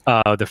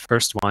 the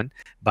first one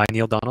by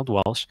Neil Donald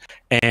Walsh,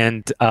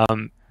 and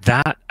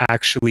that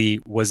actually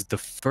was the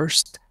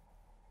first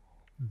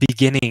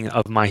beginning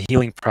of my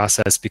healing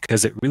process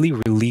because it really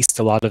released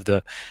a lot of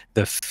the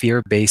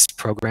fear-based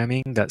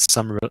programming that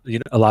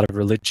a lot of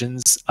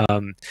religions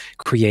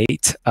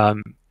create.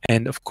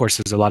 And of course,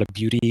 there's a lot of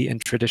beauty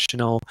and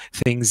traditional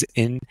things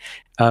in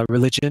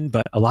religion,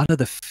 but a lot of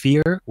the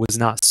fear was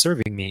not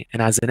serving me.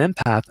 And as an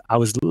empath, I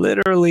was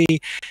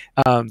literally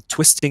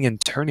twisting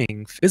and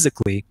turning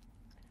physically,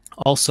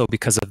 also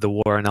because of the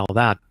war and all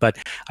that. But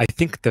I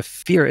think the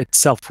fear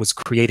itself was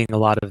creating a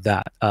lot of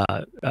that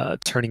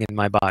turning in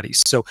my body.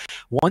 So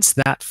once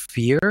that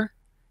fear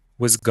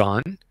was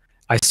gone,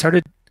 I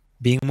started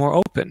being more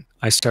open.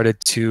 I started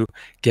to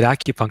get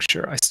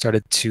acupuncture. I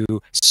started to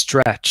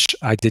stretch.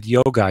 I did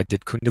yoga. I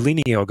did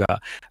Kundalini yoga.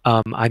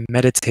 I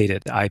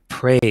meditated. I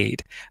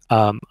prayed.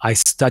 I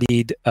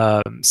studied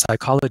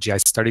psychology. I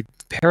studied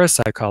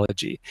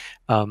parapsychology.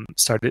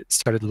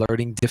 Started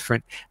learning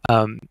different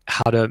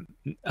how to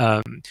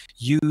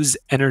use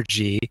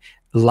energy,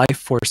 life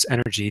force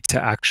energy, to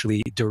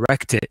actually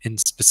direct it in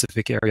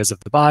specific areas of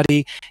the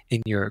body,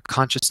 in your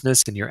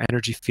consciousness, in your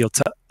energy field,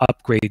 to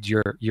upgrade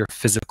your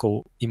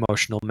physical,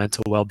 emotional,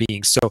 mental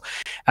well-being. So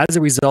as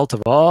a result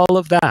of all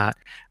of that,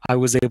 I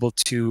was able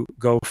to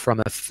go from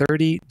a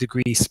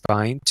 30-degree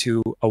spine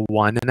to a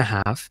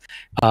 1.5.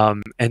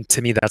 And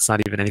to me, that's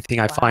not even anything.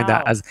 I find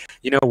that, Wow. as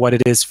you know, what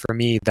it is for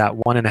me, that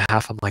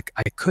 1.5, I'm like,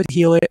 I could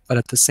heal it, but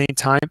at the same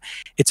time,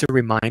 it's a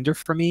reminder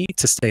for me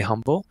to stay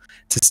humble,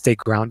 to stay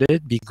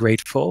grounded, be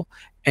grateful,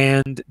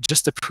 and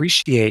just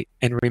appreciate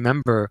and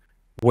remember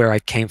where I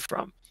came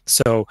from.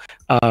 So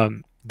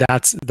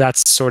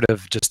that's sort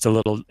of just a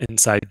little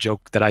inside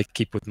joke that I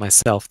keep with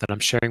myself that I'm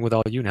sharing with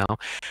all you now.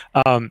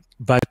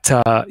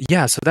 But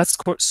yeah, so that's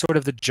sort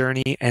of the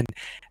journey. And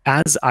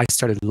as I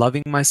started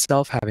loving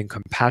myself, having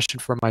compassion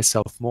for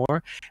myself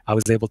more, I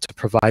was able to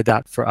provide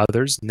that for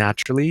others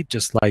naturally,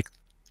 just like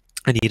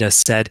Anita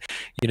said,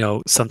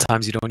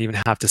 sometimes you don't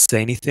even have to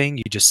say anything.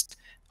 You just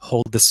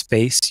hold the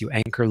space, you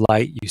anchor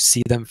light, you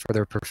see them for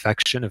their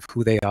perfection of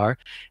who they are,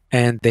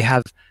 and they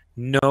have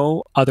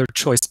no other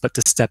choice but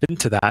to step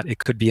into that. It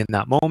could be in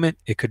that moment,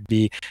 it could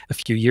be a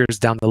few years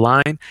down the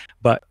line,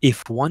 but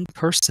if one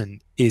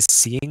person is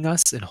seeing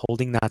us and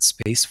holding that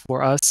space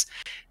for us,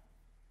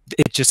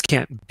 it just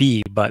can't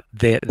be but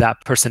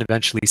that person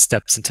eventually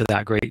steps into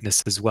that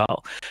greatness as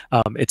well.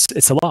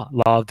 It's a law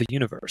of the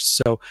universe.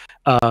 So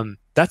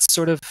that's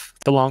sort of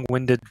the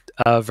long-winded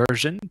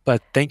version,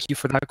 but thank you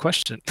for that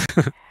question.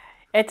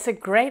 It's a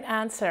great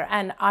answer.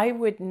 And I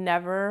would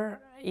never,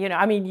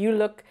 I mean,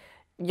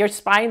 your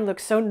spine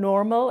looks so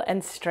normal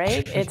and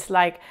straight. It's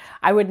like,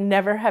 I would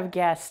never have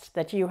guessed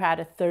that you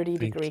had a 30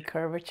 Thank degree you.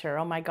 curvature.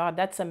 Oh my God,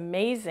 that's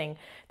amazing,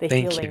 the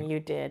Thank healing you. you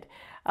did.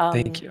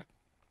 Thank you.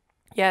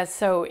 Yeah,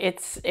 so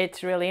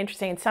it's really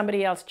interesting. And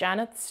somebody else,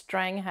 Janet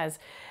Strang, has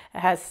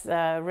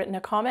written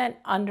a comment.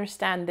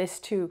 Understand this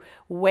too: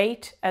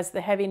 weight as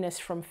the heaviness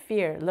from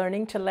fear.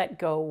 Learning to let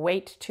go.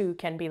 Weight too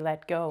can be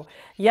let go.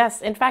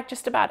 Yes, in fact,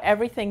 just about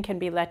everything can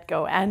be let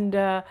go. And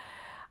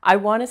I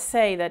want to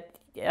say that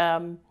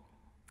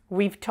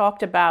we've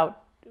talked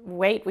about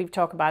weight. We've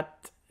talked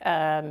about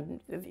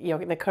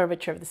the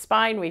curvature of the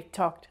spine. We've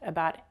talked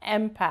about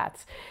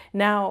empaths.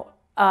 Now,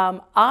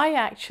 I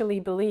actually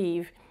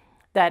believe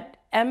that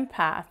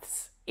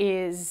empaths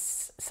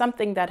is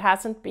something that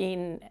hasn't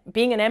been,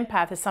 being an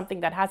empath is something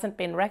that hasn't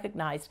been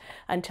recognized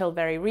until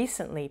very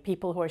recently.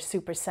 People who are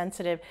super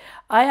sensitive.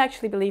 I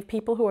actually believe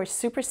people who are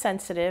super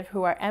sensitive,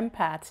 who are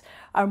empaths,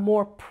 are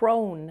more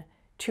prone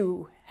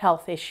to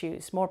health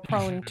issues, more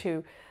prone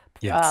to,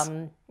 Yes.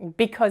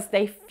 because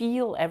they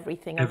feel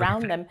everything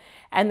around Everything. them,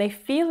 and they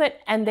feel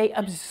it and they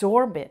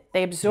absorb it.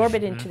 They absorb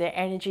it Hmm. into their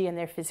energy and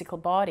their physical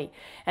body.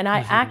 And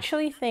I Hmm.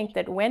 actually think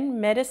that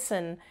when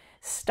medicine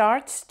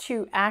starts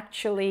to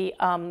actually,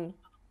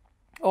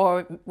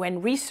 or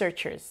when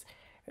researchers,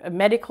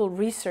 medical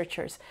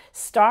researchers,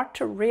 start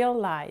to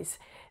realize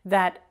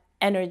that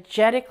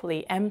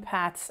energetically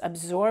empaths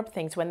absorb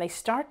things, when they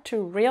start to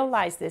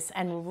realize this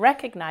and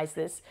recognize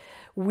this,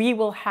 we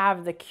will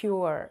have the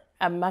cure,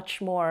 a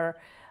much more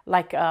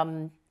like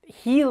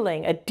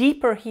healing, a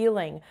deeper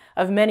healing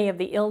of many of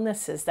the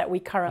illnesses that we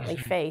currently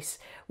Hmm. face,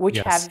 which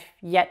Yes.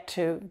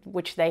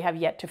 they have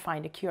yet to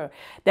find a cure.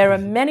 There are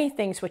Hmm. many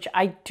things which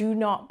I do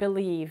not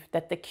believe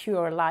that the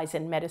cure lies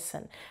in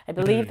medicine. I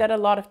believe Hmm. that a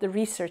lot of the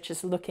research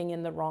is looking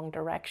in the wrong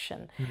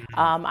direction.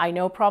 Hmm. I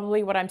know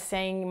probably what I'm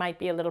saying might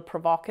be a little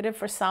provocative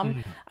for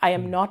some. I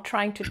am not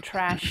trying to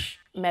trash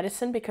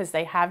medicine, because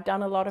they have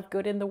done a lot of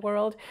good in the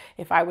world.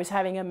 If I was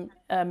having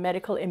a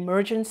medical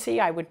emergency,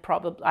 I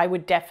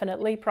would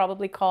definitely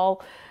probably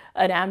call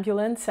an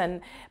ambulance.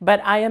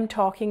 But I am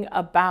talking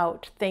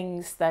about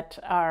things that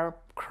are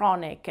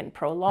chronic and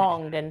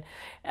prolonged, and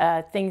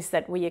things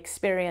that we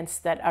experience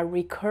that are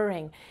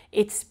recurring.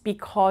 It's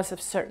because of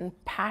certain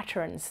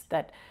patterns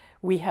that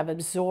we have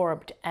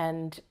absorbed,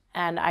 and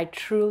I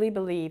truly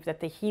believe that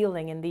the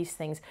healing in these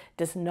things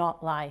does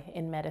not lie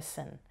in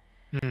medicine.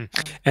 Mm.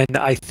 And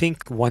I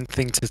think one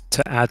thing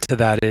to add to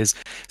that is,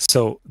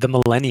 so the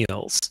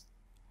millennials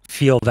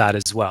feel that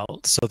as well.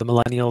 So the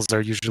millennials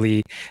are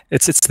usually,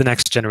 it's the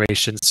next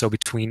generation, so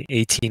between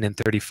 18 and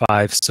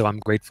 35. So I'm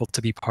grateful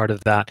to be part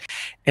of that.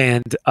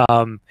 And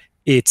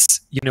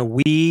it's,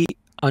 we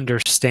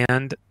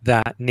understand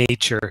that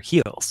nature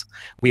heals.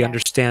 We Yes.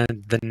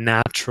 understand the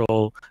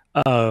natural,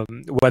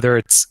 whether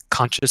it's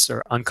conscious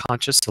or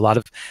unconscious. A lot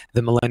of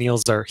the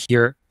millennials are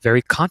here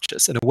very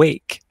conscious and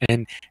awake,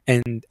 and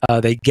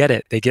they get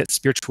it. They get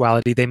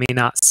spirituality. They may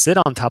not sit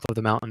on top of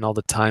the mountain all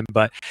the time,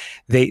 but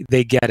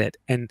they get it.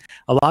 And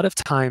a lot of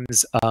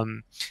times,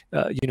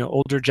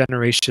 older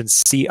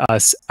generations see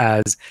us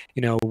as,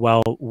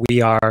 well,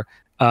 we are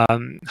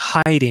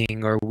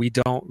hiding, or we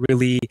don't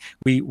really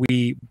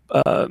we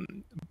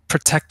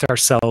protect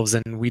ourselves,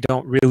 and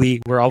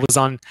we're always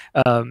on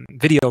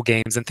video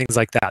games and things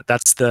like that.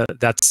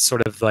 That's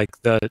sort of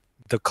like the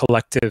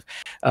collective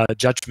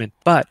judgment.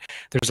 But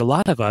there's a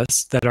lot of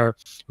us that are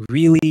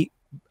really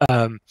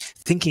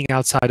thinking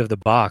outside of the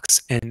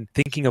box and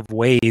thinking of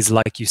ways,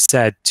 like you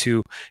said,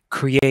 to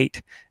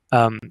create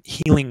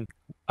healing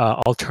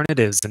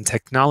alternatives and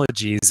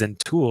technologies and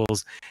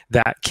tools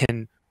that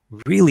can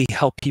really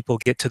help people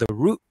get to the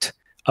root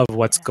of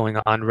what's Yeah. going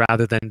on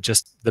rather than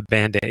just the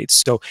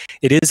band-aids. So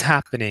it is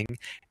happening,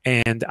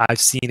 and I've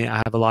seen it.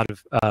 I have a lot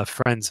of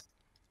friends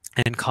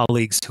and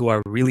colleagues who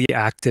are really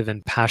active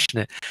and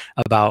passionate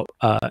about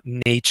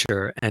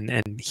nature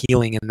and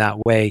healing in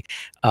that way,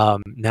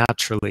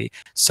 naturally.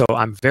 So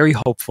I'm very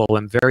hopeful.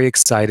 I'm very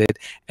excited,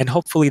 and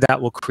hopefully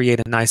that will create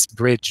a nice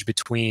bridge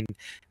between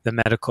the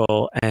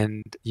medical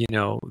and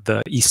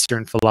the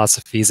Eastern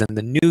philosophies and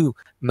the new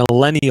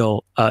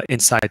millennial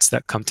insights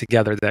that come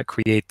together that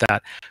create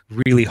that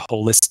really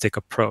holistic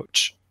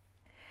approach.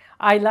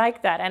 I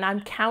like that, and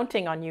I'm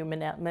counting on you,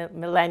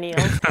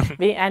 millennials.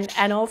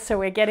 And also,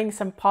 we're getting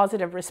some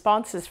positive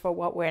responses for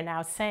what we're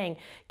now saying.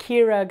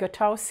 Kira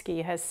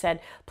Gotowski has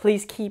said,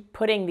 please keep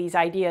putting these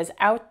ideas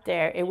out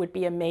there. It would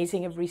be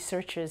amazing if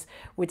researchers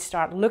would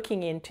start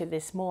looking into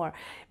this more,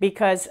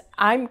 because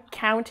I'm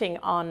counting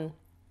on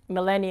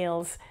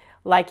millennials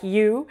like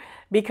you,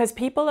 because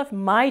people of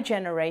my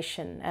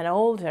generation and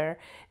older,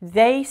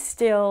 they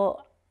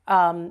still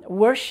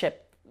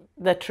worship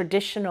the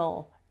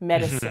traditional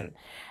medicine.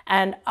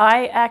 And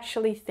I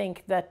actually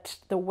think that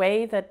the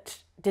way that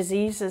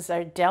diseases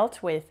are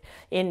dealt with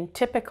in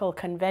typical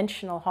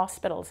conventional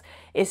hospitals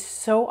is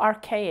so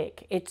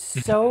archaic. It's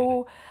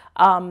so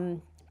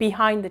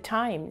behind the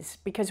times,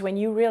 because when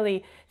you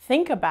really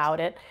think about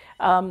it,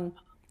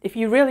 if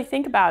you really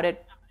think about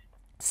it,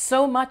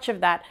 so much of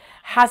that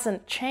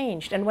hasn't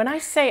changed. And when I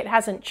say it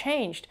hasn't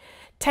changed,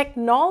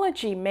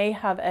 technology may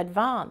have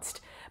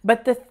advanced,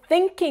 but the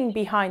thinking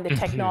behind the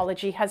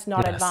technology has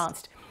not Yes.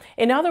 advanced.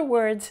 In other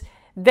words,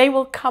 they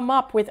will come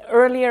up with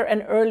earlier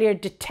and earlier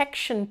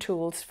detection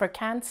tools for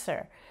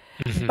cancer,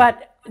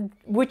 but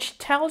which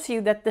tells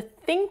you that the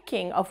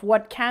thinking of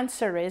what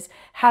cancer is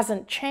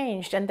hasn't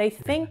changed, and they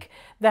think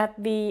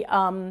that the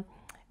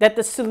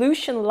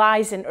solution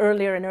lies in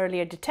earlier and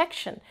earlier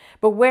detection.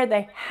 But where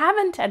they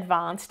haven't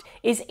advanced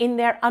is in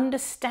their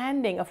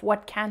understanding of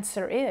what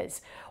cancer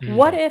is.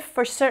 What if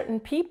for certain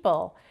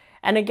people,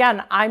 and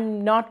again,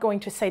 I'm not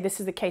going to say this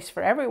is the case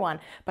for everyone,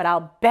 but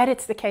I'll bet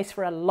it's the case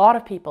for a lot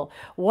of people.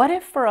 What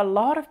if for a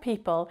lot of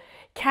people,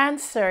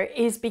 cancer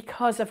is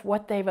because of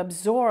what they've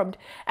absorbed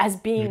as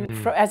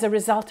being as a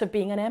result of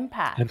being an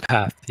empath?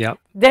 Empath, yep.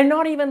 They're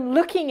not even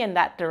looking in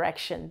that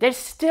direction. They're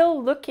still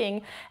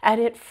looking at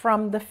it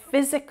from the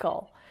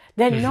physical.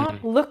 They're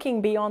not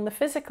looking beyond the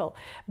physical.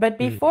 But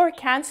before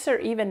cancer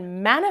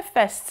even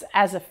manifests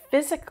as a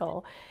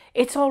physical,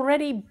 it's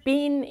already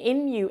been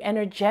in you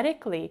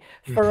energetically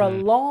for a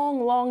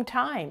long, long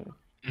time.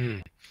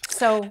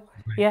 So,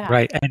 yeah.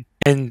 Right.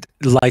 And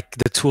like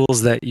the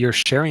tools that you're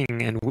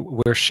sharing and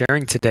we're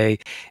sharing today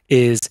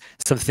is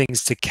some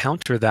things to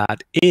counter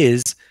that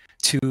is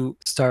to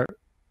start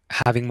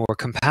having more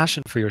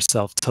compassion for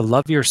yourself, to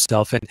love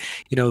yourself. And,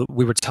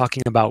 we were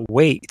talking about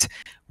weight.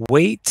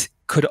 Weight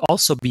could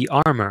also be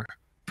armor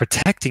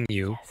protecting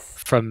you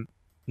Yes. from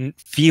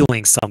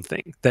feeling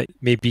something that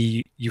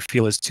maybe you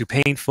feel is too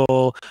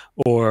painful,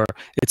 or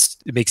it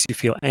makes you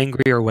feel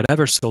angry or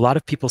whatever. So a lot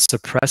of people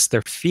suppress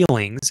their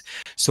feelings.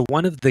 So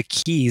one of the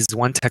keys,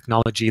 one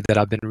technology that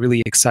I've been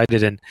really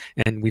excited in,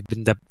 and we've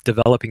been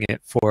developing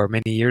it for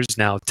many years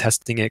now,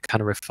 testing it,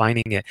 kind of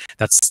refining it.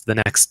 That's the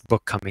next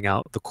book coming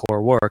out, The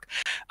Core Work.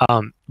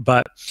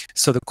 But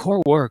so the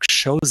core work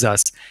shows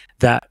us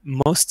that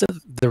most of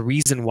the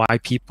reason why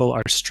people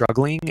are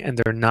struggling and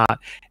they're not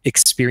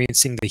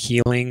experiencing the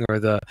healing or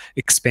the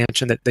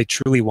expansion that they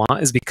truly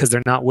want is because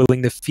they're not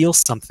willing to feel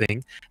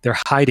something. They're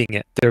hiding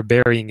it, they're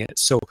burying it.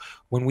 So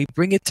when we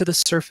bring it to the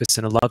surface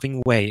in a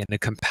loving way, in a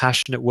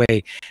compassionate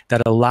way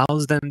that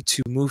allows them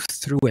to move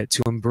through it,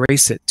 to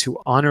embrace it, to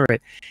honor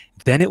it,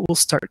 then it will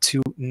start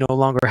to no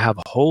longer have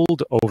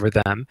hold over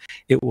them.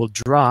 It will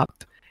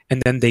drop,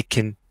 and then they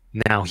can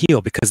now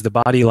heal, because the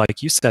body,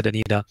 like you said,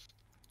 Anita,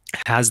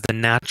 has the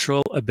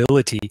natural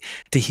ability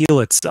to heal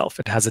itself.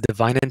 It has a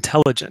divine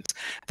intelligence.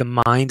 The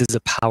mind is a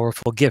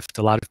powerful gift.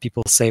 A lot of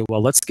people say,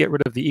 well, let's get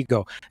rid of the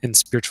ego in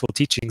spiritual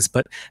teachings,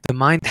 but the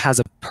mind has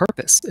a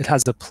purpose. It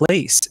has a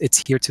place.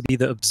 It's here to be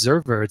the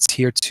observer. It's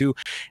here to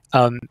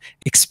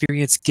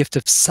experience gift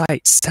of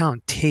sight,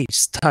 sound,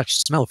 taste, touch,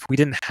 smell. If we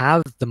didn't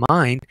have the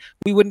mind,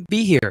 we wouldn't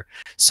be here.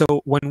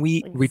 So when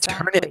we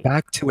return it Exactly.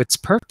 back to its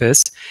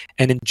purpose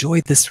and enjoy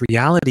this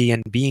reality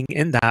and being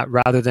in that,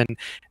 rather than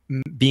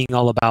being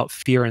all about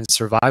fear and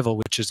survival,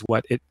 which is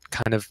what it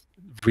kind of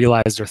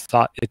realized or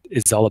thought it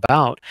is all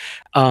about,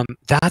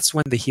 that's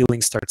when the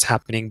healing starts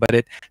happening. But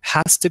it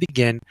has to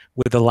begin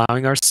with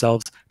allowing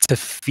ourselves to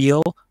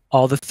feel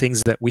all the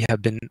things that we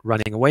have been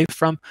running away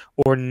from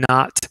or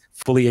not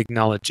fully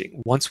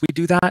acknowledging. Once we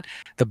do that,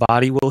 the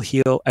body will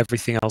heal,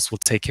 everything else will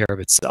take care of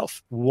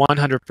itself.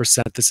 100%.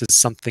 This is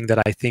something that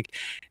I think,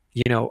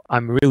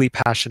 I'm really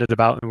passionate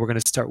about, and we're going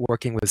to start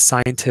working with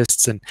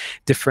scientists and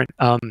different,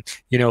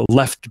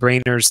 left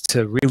brainers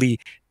to really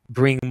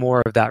bring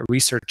more of that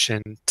research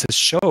in to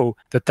show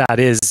that that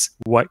is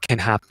what can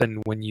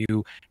happen when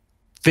you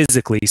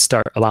physically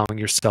start allowing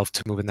yourself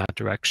to move in that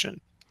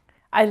direction.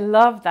 I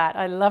love that.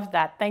 I love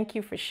that. Thank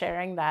you for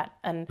sharing that.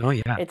 And Oh,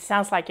 yeah. it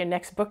sounds like your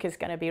next book is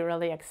going to be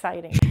really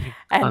exciting.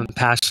 I'm And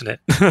passionate.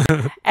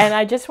 and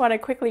I just want to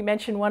quickly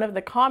mention one of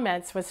the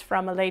comments was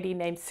from a lady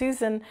named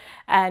Susan,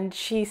 and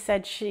she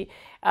said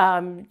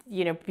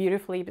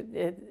beautifully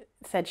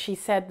said she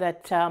said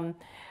that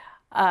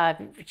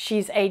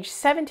she's age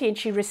 70 and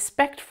she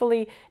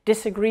respectfully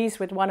disagrees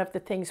with one of the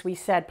things we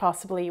said,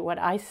 possibly what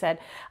I said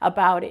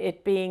about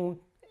it being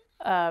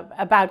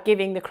about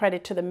giving the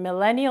credit to the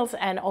millennials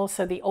and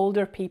also the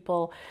older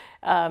people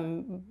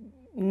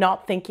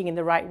not thinking in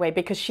the right way,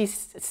 because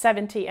she's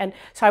 70. And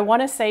so I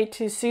want to say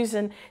to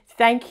Susan,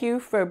 thank you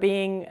for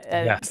being,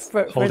 Yes,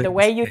 for the holding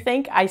way this you space.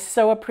 think. I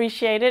so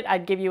appreciate it.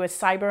 I'd give you a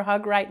cyber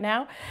hug right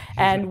now.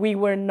 And we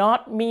were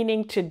not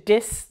meaning to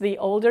diss the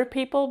older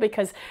people,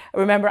 because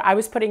remember, I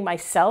was putting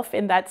myself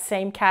in that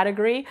same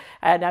category.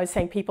 And I was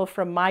saying people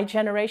from my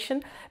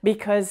generation,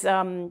 because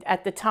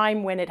at the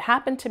time when it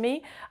happened to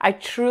me, I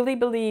truly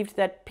believed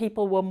that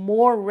people were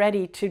more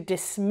ready to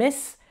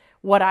dismiss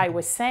what I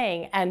was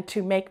saying and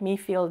to make me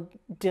feel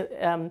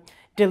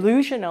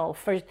delusional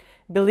for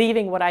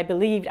believing what I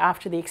believed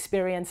after the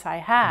experience I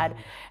had.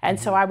 And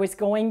so I was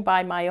going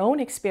by my own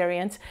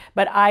experience,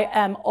 but I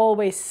am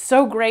always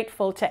so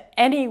grateful to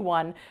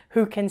anyone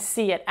who can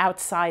see it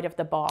outside of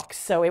the box.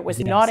 So it was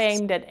not Yes.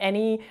 aimed at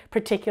any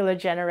particular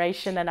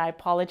generation, and I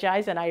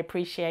apologize, and I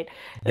appreciate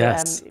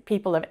Yes.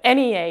 people of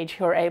any age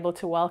who are able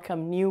to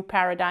welcome new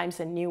paradigms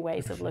and new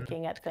ways of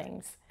looking at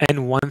things.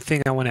 And one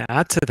thing I want to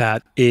add to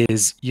that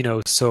is,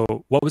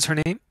 so what was her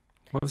name?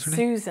 What was her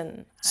name? Susan, I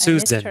missed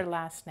Susan. her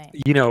last name.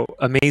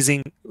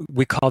 Amazing.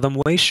 We call them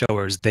way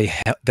showers. They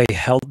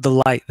held the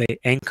light. They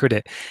anchored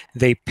it.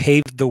 They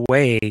paved the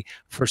way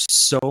for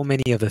so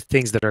many of the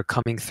things that are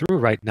coming through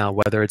right now,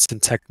 whether it's in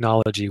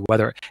technology,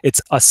 whether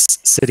it's us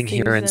sitting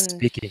here and Susan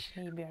speaking.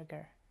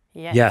 Schneeberger.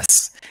 Yes.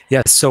 Yes,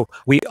 yes. So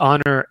we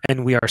honor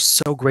and we are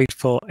so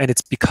grateful, and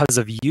it's because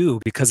of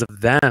you, because of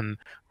them,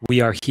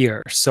 we are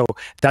here. So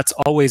that's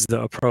always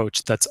the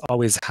approach. That's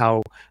always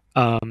how,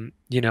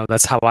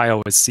 that's how I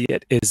always see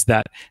it, is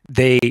that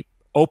they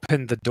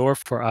opened the door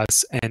for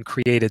us and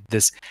created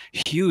this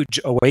huge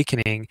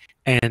awakening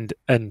and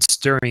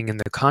stirring in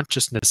the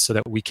consciousness so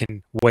that we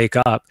can wake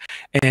up.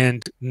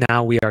 And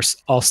now we are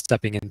all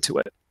stepping into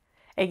it.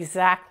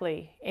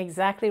 Exactly,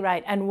 exactly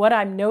right. And what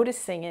I'm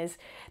noticing is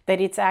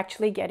that it's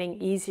actually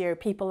getting easier.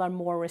 People are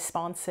more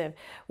responsive.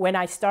 When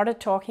I started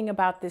talking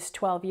about this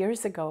 12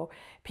 years ago,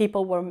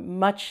 people were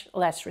much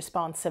less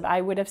responsive.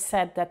 I would have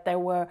said that there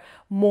were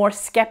more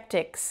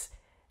skeptics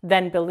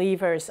than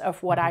believers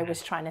of what I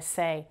was trying to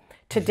say.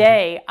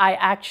 Today, I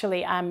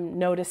actually am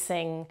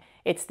noticing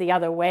it's the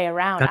other way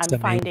around. That's I'm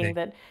finding amazing.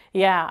 that,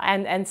 yeah,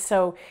 and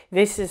so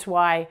this is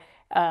why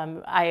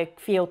I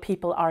feel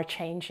people are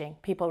changing.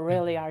 People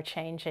really are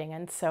changing,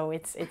 and so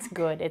it's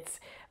good. It's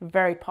a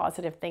very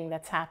positive thing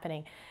that's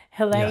happening.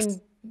 Yes.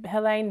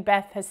 Helene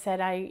Beth has said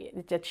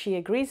that she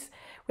agrees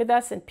with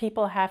us, and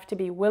people have to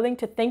be willing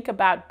to think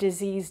about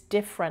disease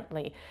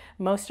differently.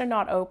 Most are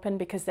not open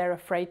because they're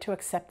afraid to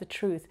accept the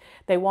truth.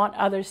 They want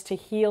others to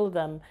heal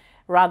them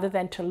rather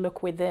than to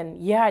look within.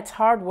 Yeah, it's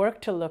hard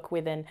work to look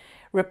within.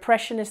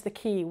 Repression is the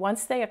key.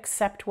 Once they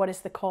accept what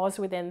is the cause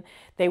within,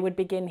 they would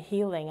begin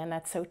healing, and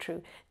that's so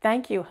true.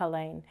 Thank you,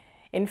 Helene.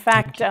 In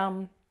fact,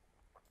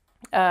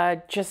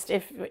 just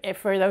if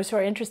for those who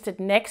are interested,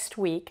 next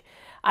week,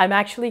 I'm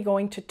actually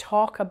going to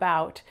talk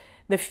about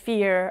the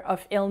fear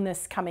of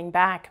illness coming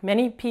back.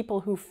 Many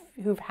people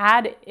who've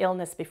had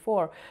illness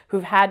before,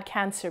 who've had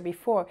cancer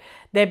before,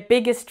 their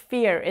biggest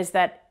fear is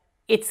that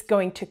it's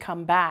going to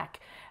come back.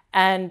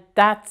 And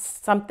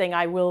that's something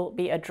I will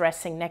be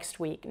addressing next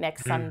week,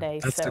 next Sunday.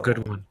 That's a So,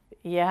 good one.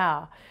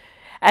 yeah.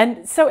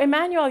 And so,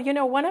 Emmanuel,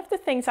 one of the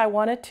things I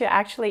wanted to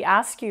actually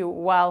ask you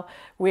while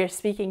we're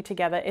speaking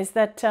together is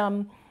that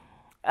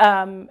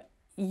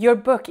your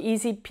book,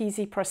 Easy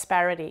Peasy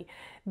Prosperity,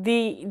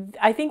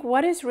 I think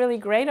what is really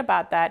great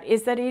about that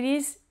is that it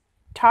is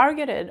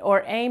targeted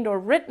or aimed or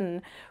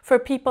written for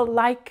people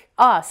like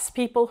us,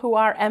 people who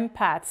are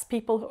empaths,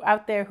 people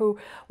out there who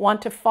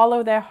want to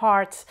follow their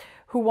hearts,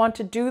 who want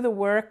to do the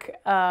work,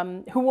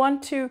 who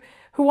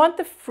want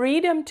the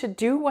freedom to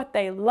do what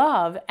they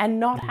love and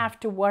not have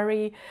to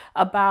worry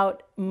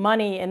about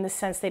money, in the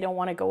sense they don't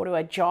want to go to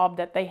a job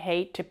that they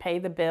hate to pay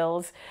the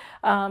bills.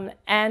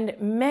 And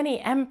many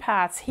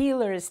empaths,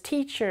 healers,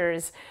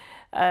 teachers,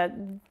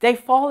 they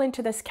fall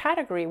into this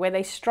category where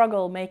they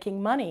struggle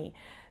making money.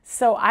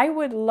 So I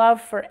would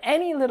love for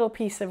any little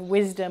piece of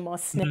wisdom or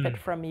snippet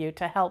from you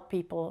to help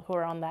people who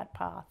are on that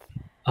path.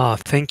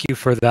 Thank you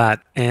for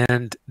that.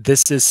 And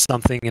this is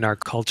something in our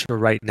culture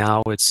right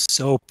now. It's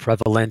so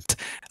prevalent,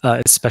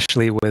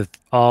 especially with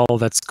all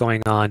that's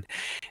going on.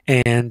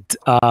 And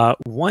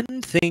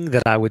one thing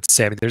that I would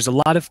say, I mean, there's a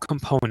lot of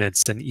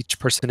components, and each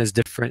person is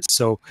different.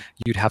 So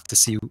you'd have to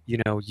see,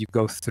 you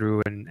go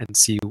through and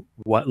see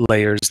what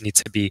layers need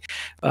to be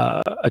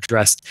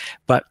addressed.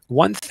 But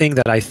one thing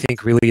that I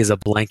think really is a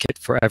blanket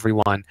for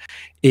everyone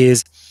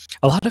is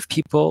a lot of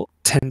people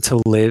tend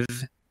to live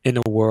in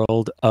a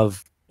world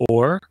of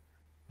or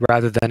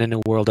rather than in a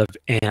world of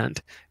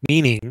and,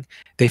 meaning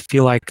they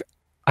feel like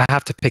I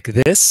have to pick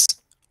this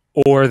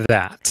or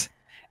that.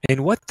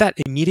 And what that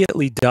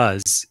immediately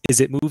does is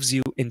it moves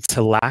you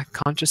into lack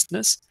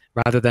consciousness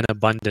rather than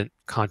abundant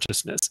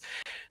consciousness.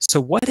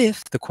 So, what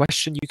if the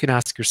question you can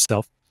ask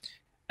yourself,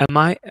 am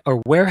I, or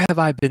where have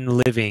I been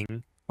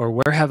living, or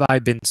where have I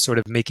been sort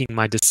of making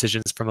my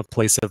decisions from a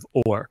place of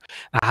or?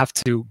 I have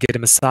to get a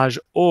massage,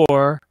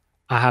 or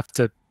I have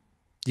to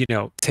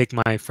take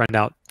my friend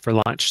out for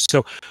lunch.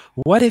 So,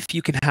 what if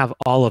you can have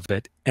all of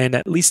it and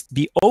at least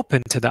be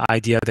open to the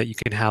idea that you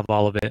can have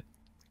all of it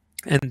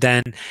and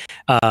then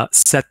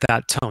set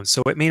that tone?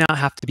 So, it may not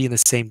have to be in the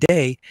same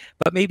day,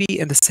 but maybe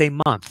in the same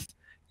month.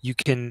 You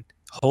can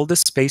hold the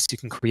space, you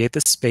can create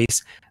the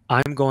space.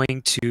 I'm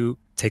going to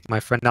take my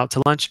friend out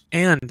to lunch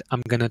and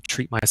I'm going to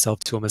treat myself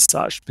to a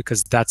massage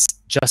because that's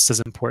just as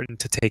important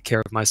to take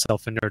care of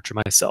myself and nurture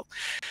myself.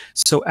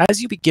 So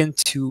as you begin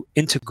to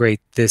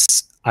integrate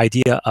this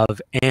idea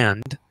of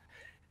and,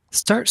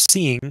 start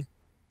seeing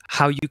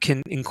how you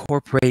can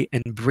incorporate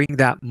and bring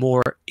that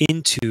more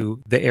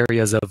into the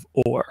areas of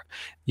or.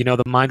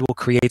 The mind will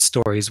create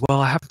stories.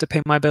 Well, I have to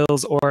pay my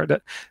bills or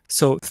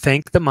so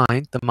thank the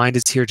mind. The mind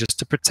is here just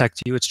to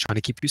protect you. It's trying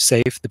to keep you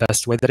safe the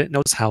best way that it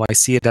knows how. I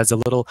see it as a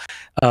little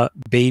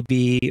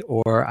baby,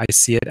 or I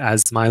see it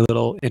as my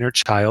little inner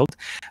child.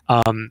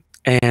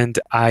 And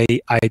I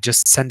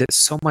just send it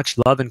so much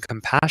love and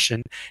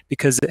compassion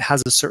because it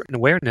has a certain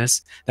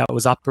awareness that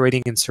was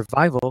operating in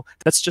survival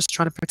that's just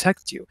trying to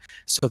protect you.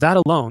 So that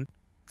alone,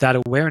 that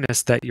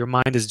awareness that your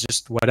mind is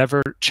just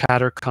whatever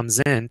chatter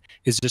comes in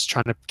is just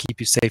trying to keep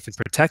you safe and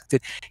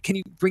protected, can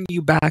you bring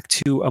you back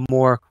to a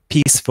more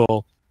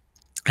peaceful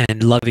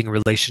and loving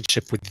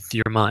relationship with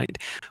your mind.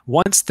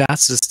 Once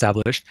that's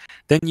established,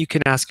 then you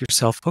can ask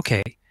yourself,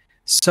 okay,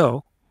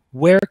 so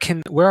where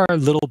are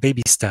little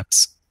baby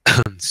steps?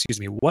 Excuse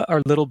me, what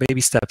are little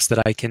baby steps that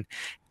I can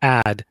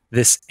add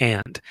this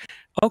and?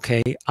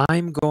 Okay,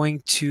 I'm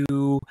going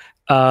to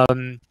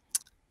um,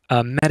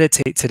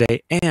 meditate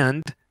today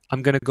and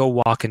I'm going to go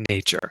walk in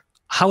nature.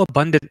 How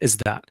abundant is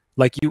that?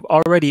 Like you've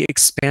already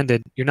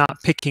expanded, you're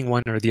not picking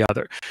one or the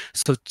other.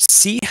 So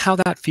see how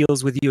that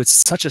feels with you.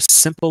 It's such a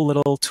simple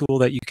little tool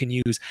that you can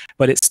use,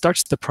 but it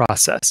starts the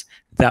process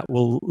that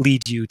will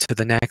lead you to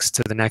the next,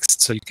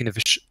 so you can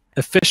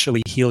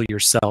officially heal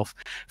yourself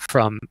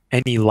from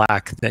any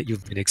lack that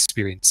you've been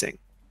experiencing.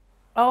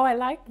 Oh, I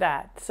like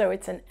that. So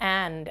it's an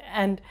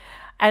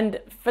and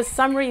for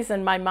some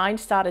reason my mind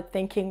started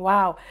thinking,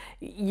 wow,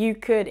 you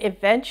could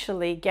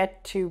eventually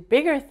get to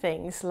bigger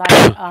things like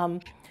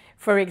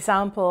for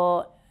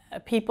example,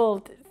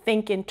 people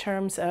think in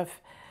terms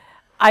of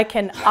I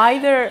can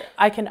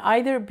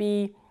either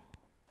be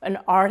an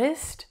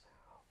artist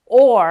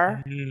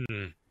or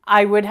Mm,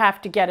 I would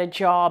have to get a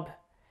job,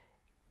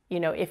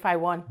 if I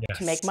want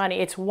to make yes. money.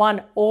 It's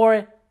one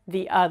or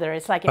the other.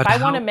 It's like if But I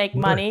want to how? make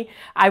Right. money,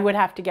 I would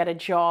have to get a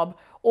job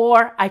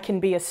or I can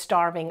be a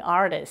starving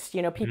artist.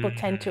 People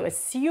tend to Mm,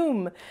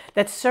 assume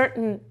that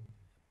certain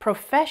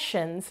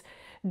professions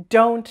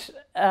don't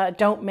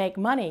make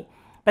money.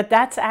 But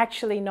that's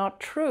actually not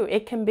true.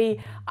 It can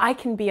be I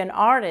can be an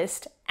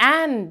artist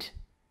and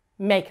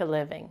make a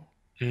living.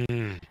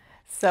 mm.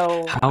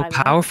 So How I love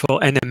it. powerful.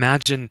 And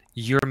imagine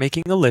you're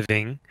making a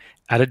living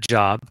at a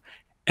job,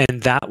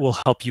 and that will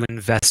help you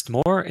invest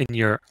more in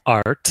your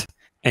art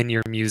and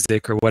your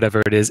music or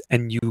whatever it is.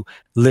 And you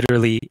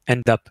literally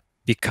end up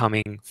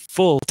becoming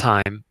full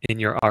time in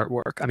your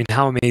artwork. I mean,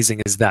 how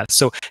amazing is that?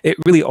 So it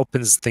really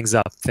opens things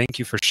up. Thank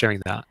you for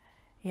sharing that.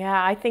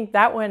 Yeah, I think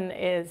that one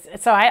is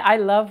so I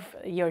love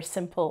your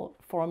simple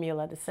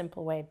formula, the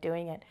simple way of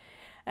doing it.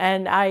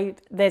 And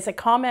there's a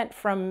comment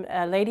from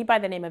a lady by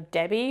the name of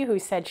Debbie who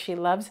said she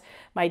loves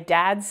my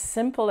dad's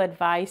simple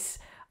advice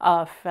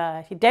of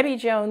Debbie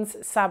Jones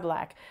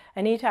Sablak.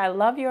 Anita, I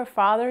love your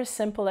father's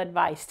simple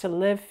advice to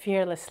live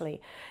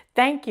fearlessly.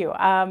 Thank you.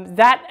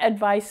 That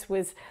advice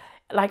was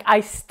like I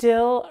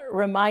still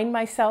remind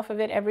myself of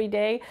it every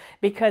day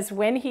because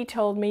when he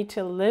told me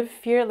to live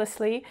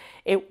fearlessly,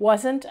 it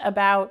wasn't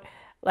about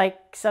like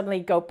suddenly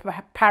go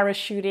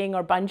parachuting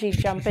or bungee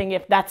jumping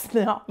if that's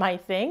not my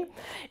thing.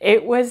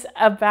 It was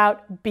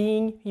about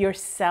being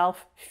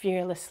yourself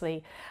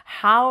fearlessly.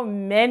 How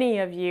many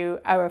of you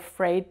are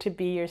afraid to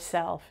be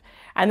yourself?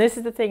 And this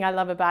is the thing I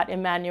love about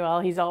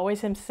Emmanuel. He's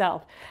always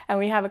himself. And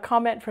we have a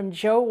comment from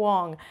Joe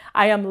Wong.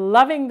 I am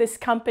loving this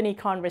company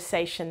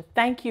conversation.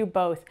 Thank you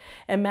both.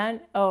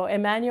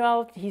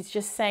 Emmanuel, he's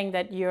just saying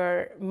that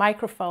your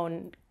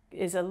microphone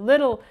is a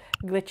little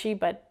glitchy,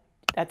 but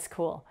that's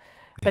cool.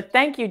 But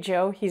thank you,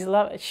 Joe.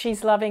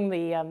 She's loving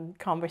the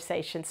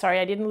conversation. Sorry,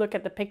 I didn't look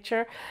at the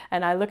picture,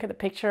 and I look at the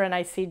picture and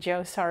I see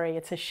Joe. Sorry,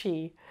 it's a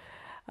she.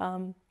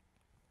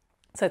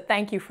 So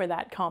thank you for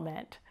that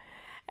comment.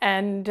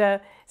 And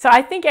so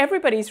I think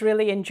everybody's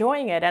really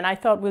enjoying it. And I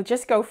thought we'll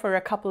just go for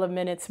a couple of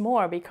minutes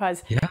more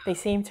because Yeah. they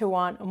seem to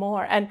want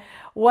more. And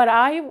what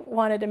I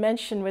wanted to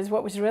mention was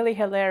what was really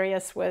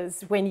hilarious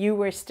was when you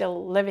were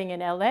still living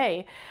in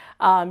LA,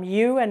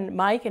 you and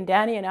Mike and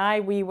Danny and I,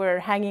 we were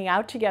hanging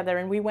out together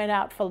and we went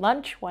out for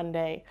lunch one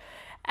day.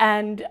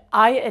 And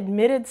I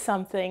admitted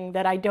something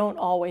that I don't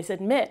always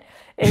admit,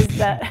 is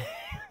that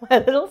a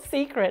little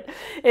secret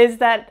is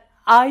that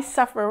I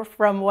suffer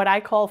from what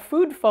I call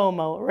food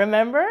FOMO,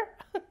 remember?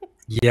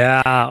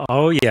 Yeah.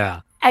 Oh,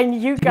 yeah. And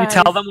you Can you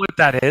tell guys, them what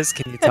that is?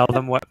 Can you tell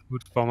them what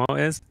food FOMO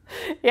is?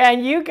 yeah,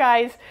 and you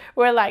guys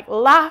were like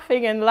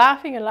laughing and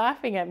laughing and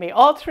laughing at me.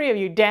 All three of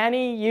you,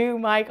 Danny, you,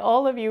 Mike,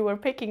 all of you were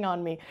picking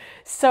on me.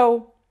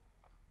 So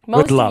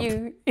With most of love.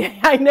 you,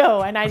 I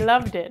know, and I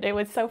loved it. It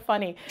was so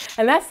funny.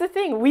 And that's the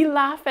thing, we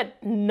laugh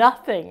at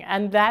nothing,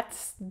 and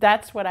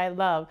that's what I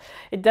love.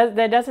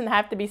 There doesn't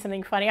have to be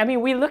something funny. I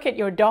mean, we look at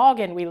your dog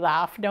and we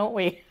laugh, don't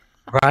we?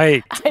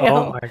 Right. I Oh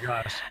know. my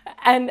gosh.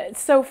 And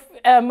so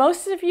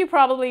most of you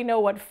probably know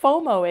what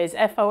FOMO is,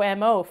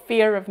 FOMO,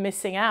 fear of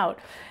missing out.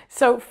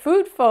 So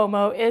food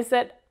FOMO is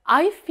that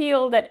I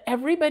feel that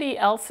everybody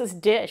else's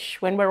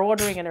dish, when we're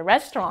ordering in a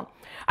restaurant,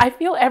 I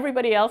feel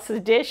everybody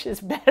else's dish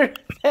is better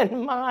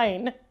than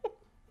mine.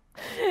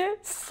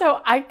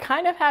 So I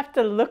kind of have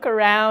to look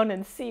around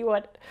and see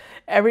what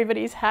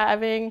everybody's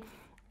having.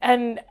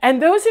 And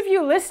those of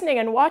you listening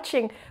and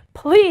watching,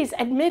 please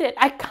admit it.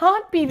 I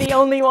can't be the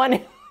only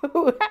one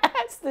who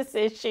has this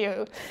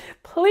issue.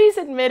 Please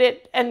admit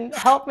it and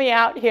help me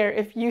out here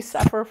if you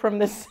suffer from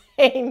the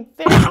same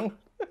thing.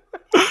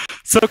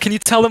 So can you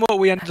tell them what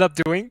we ended up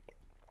doing?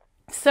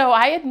 So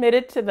I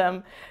admitted to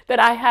them that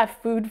I have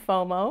food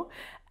FOMO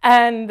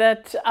and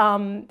that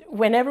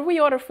whenever we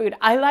order food,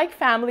 I like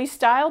family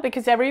style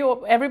because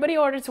everybody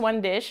orders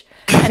one dish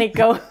and it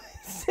goes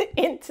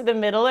into the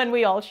middle and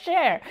we all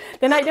share.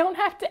 Then I don't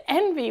have to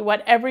envy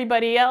what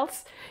everybody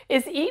else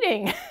is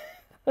eating.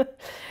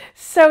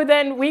 So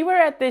then we were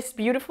at this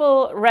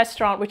beautiful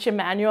restaurant which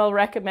Emmanuel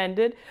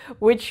recommended,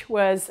 which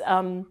was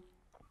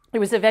it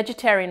was a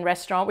vegetarian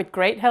restaurant with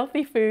great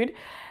healthy food.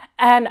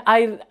 And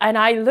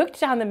I looked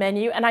down the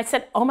menu and I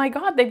said, oh my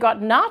God, they've got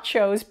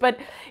nachos, but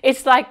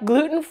it's like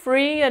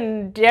gluten-free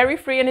and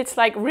dairy-free and it's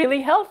like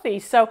really healthy.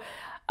 So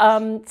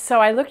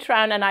I looked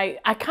around and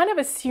I kind of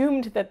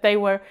assumed that they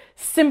were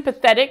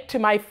sympathetic to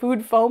my food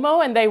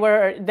FOMO and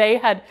they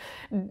had,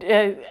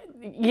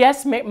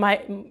 yes,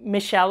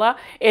 Michelle,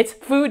 it's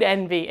food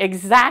envy,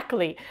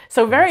 exactly.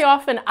 So very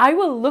often I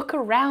will look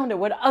around at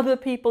what other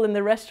people in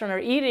the restaurant are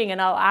eating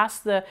and I'll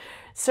ask the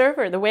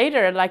server, the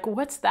waiter, like,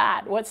 what's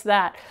that? What's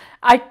that?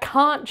 I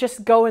can't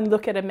just go and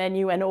look at a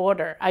menu and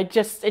order. It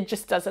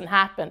just doesn't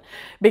happen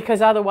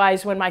because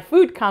otherwise when my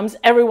food comes,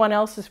 everyone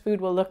else's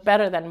food will look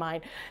better than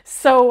mine.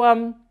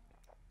 So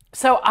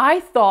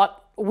I thought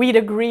we'd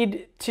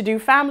agreed to do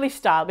family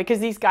style because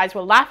these guys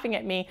were laughing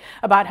at me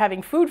about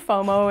having food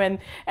FOMO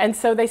and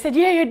so they said,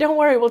 yeah, don't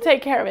worry, we'll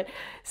take care of it.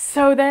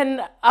 So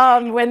then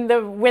when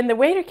the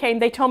waiter came,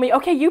 they told me,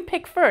 okay, you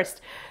pick first.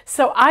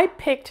 So I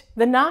picked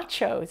the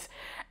nachos.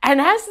 And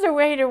as the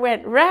waiter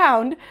went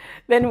round,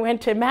 then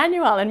went to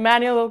Emmanuel, and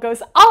Emmanuel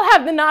goes, I'll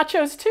have the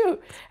nachos too.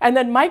 And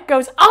then Mike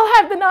goes, I'll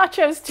have the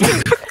nachos too.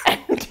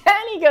 And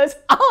Danny goes,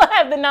 I'll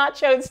have the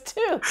nachos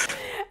too.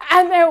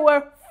 And there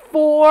were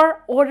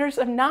 4 orders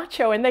of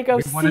nacho, and they go,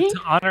 We wanted see, to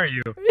honor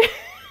you.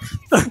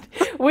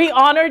 we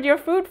honored your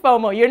food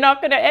FOMO. You're not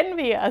going to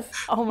envy us.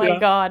 Oh my Yeah.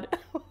 God.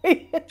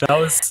 That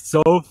was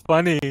so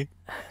funny.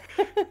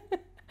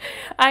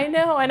 I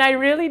know, and I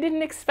really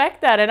didn't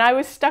expect that, and I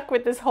was stuck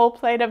with this whole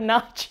plate of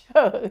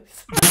nachos.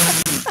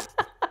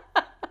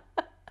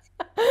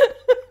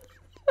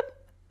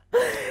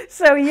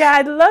 So yeah,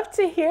 I'd love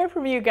to hear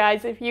from you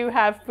guys if you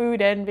have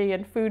food envy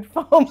and food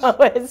FOMO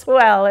as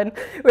well, and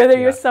whether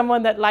you're Yeah.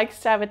 someone that likes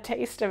to have a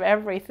taste of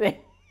everything.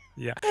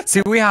 Yeah.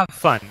 See, we have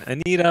fun.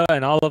 Anita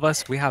and all of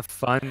us, we have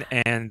fun,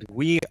 and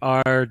we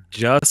are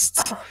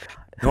just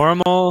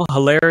normal,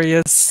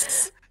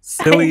 hilarious,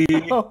 silly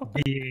know.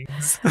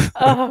 beings.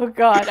 Oh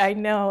God, I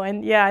know,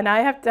 and yeah, and I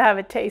have to have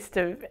a taste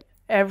of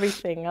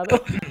everything,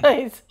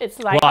 otherwise it's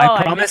like, Well, oh, I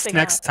I'm promise missing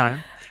next out.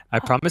 time. I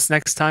promise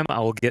next time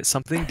I will get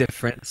something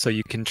different so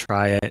you can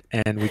try it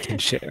and we can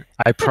share.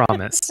 I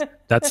promise.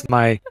 That's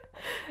my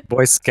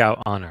Boy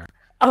Scout honor.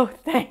 Oh,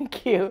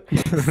 thank you.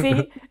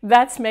 See,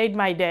 that's made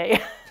my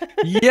day.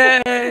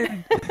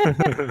 Yay!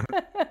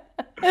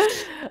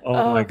 Oh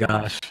Oh my God,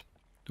 gosh.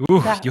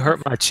 Ooh, that you was.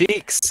 hurt my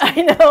cheeks. I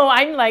know,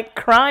 I'm like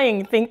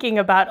crying thinking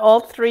about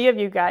all 3 of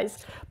you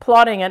guys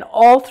plotting, and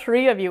all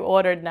 3 of you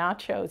ordered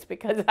nachos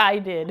because I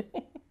did.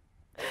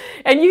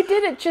 And you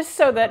did it just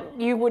so that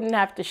you wouldn't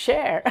have to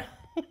share.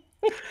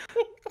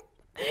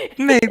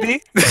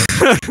 Maybe.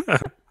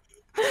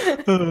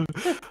 Oh,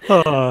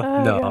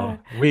 Oh no. God.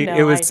 No, I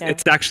know.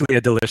 It's actually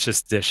a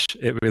delicious dish.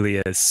 It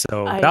really is.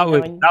 So I know.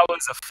 And that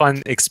was a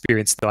fun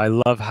experience though. I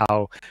love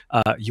how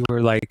you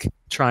were like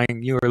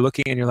you were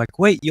looking and you're like,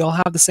 "Wait, you all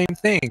have the same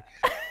thing."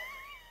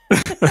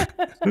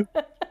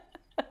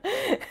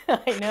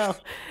 I know.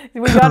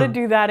 We got to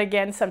do that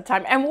again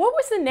sometime. And what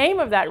was the name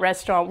of that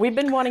restaurant? We've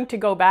been wanting to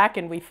go back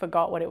and we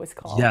forgot what it was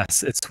called.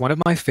 Yes, it's one of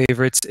my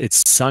favorites.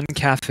 It's Sun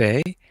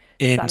Cafe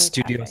in Sun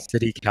Studio Cafe.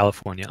 City,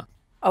 California.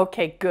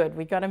 Okay, good.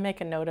 We got to make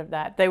a note of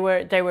that. They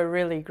were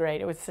really great.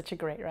 It was such a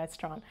great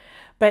restaurant.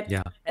 But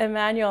Yeah.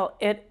 Emmanuel,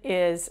 it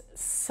is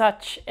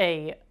such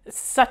a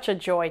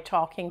joy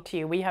talking to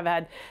you. We have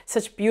had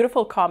such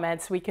beautiful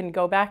comments. We can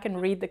go back and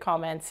read the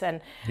comments.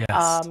 And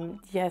Yes.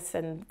 yes,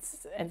 and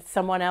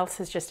someone else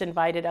has just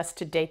invited us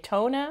to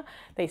Daytona.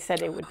 They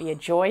said it would be a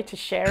joy to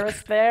share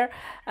us there.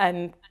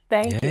 And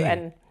thank you. Yay.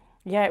 And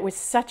yeah, it was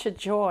such a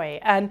joy.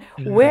 And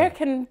where Mhm.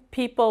 can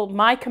people,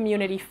 my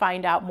community,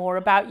 find out more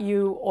about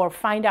you or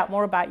find out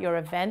more about your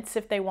events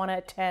if they want to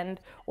attend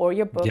or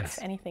your books, Yes.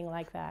 anything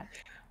like that?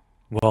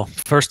 Well,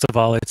 first of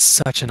all, it's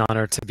such an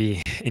honor to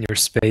be in your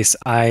space.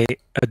 I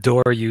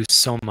adore you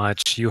so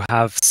much. You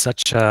have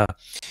such a,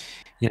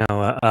 you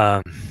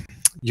know,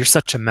 you're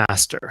such a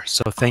master.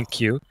 So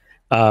thank you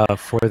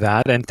for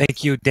that. And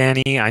thank you,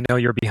 Danny. I know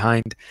you're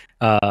behind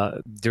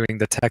doing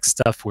the tech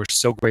stuff. We're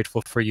so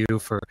grateful for you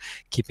for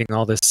keeping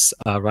all this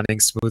running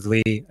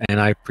smoothly. And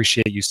I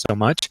appreciate you so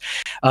much.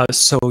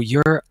 So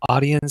your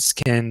audience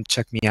can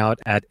check me out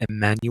at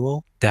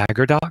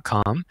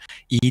emmanueldagher.com,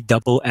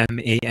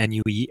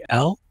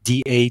 EMMANUEL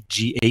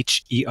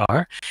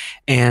DAGHER.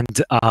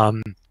 And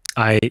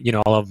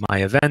all of my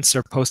events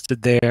are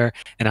posted there.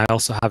 And I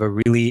also have a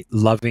really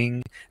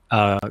loving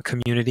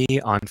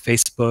community on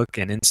Facebook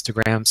and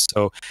Instagram.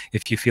 So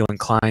if you feel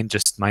inclined,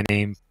 just my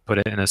name, put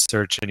it in a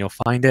search and you'll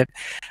find it.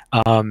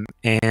 And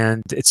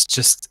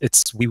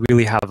we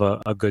really have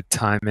a good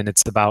time, and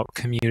it's about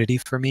community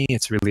for me.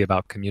 It's really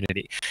about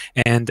community.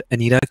 And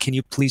Anita, can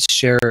you please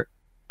share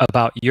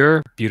about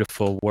your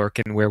beautiful work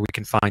and where we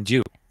can find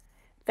you?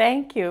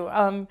 Thank you.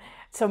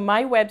 So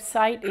my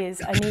website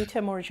is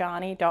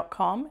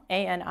anitamoorjani.com,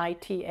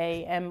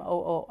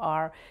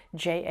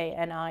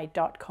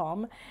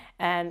 ANITAMOORJANI.com.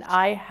 And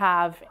I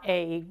have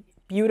a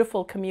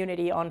beautiful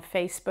community on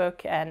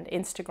Facebook and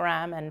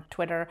Instagram and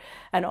Twitter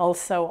and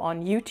also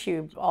on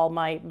YouTube. All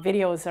my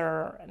videos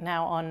are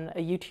now on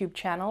a YouTube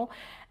channel.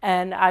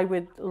 And I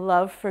would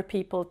love for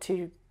people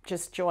to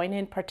just join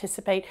in,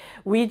 participate.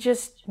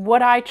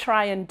 What I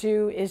try and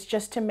do is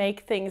just to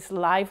make things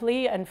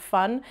lively and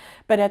fun,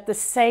 but at the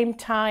same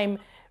time,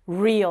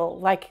 real,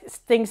 like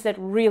things that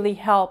really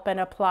help and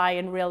apply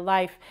in real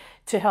life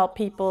to help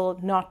people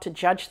not to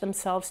judge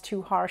themselves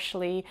too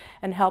harshly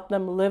and help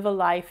them live a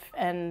life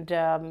and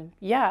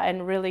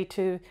really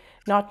to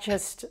not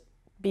just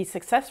be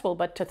successful,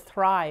 but to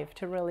thrive,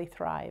 to really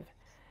thrive.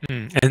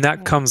 And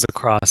that comes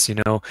across,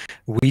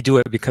 we do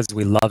it because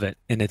we love it.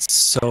 And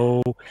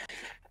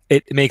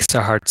it makes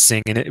our hearts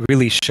sing, and it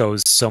really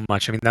shows so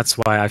much. I mean, that's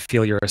why I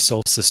feel you're a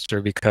soul sister,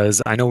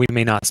 because I know we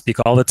may not speak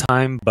all the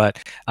time, but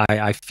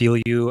I feel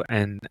you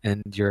and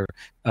your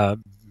uh,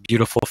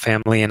 beautiful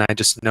family. And I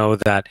just know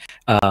that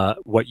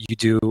what you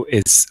do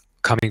is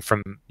coming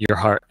from your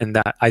heart, and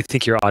that I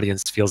think your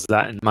audience feels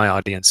that, and my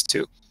audience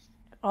too.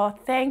 Oh,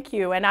 thank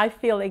you. And I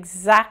feel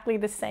exactly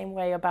the same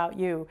way about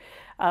you.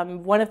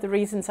 One of the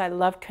reasons I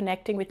love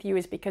connecting with you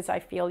is because I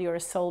feel you're a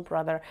soul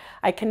brother.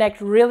 I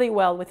connect really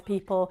well with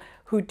people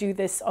who do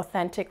this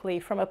authentically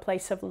from a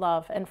place of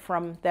love and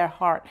from their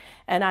heart.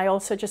 And I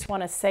also just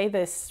want to say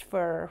this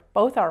for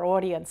both our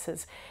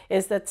audiences,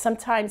 is that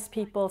sometimes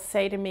people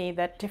say to me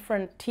that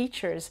different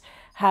teachers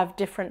have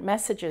different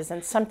messages,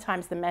 and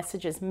sometimes the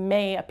messages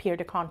may appear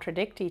to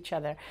contradict each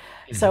other.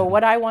 So Mhm.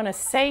 what I want to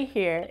say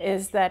here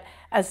is that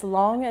as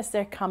long as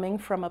they're coming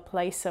from a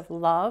place of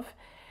love,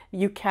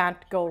 you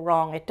can't go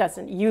wrong. It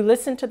doesn't. You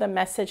listen to the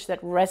message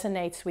that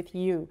resonates with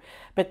you.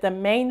 But the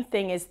main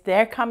thing is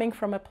they're coming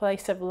from a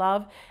place of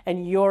love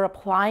and you're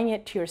applying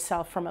it to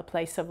yourself from a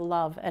place of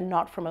love and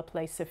not from a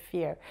place of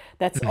fear.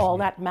 That's all Mhm.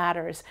 that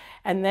matters.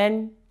 And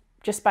then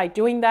just by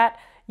doing that,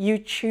 you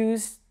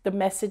choose the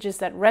messages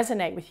that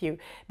resonate with you,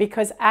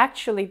 because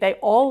actually they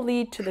all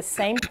lead to the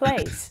same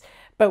place,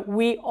 but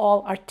we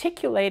all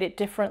articulate it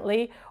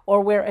differently,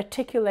 or we're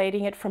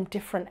articulating it from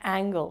different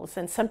angles.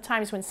 And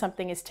sometimes when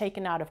something is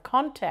taken out of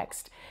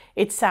context,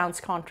 it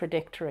sounds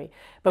contradictory.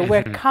 But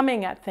we're Mhm.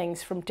 coming at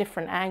things from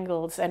different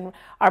angles, and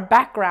our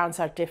backgrounds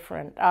are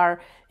different,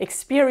 our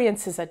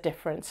experiences are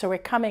different. So we're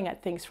coming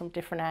at things from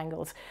different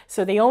angles.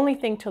 So the only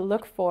thing to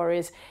look for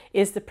is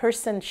the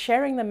person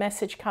sharing the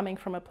message coming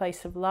from a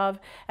place of love,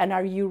 and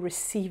are you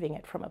receiving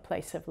it from a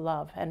place of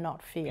love and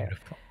not fear?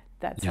 Beautiful.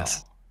 That's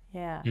Yes. all.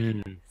 Yeah.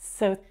 Mm.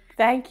 So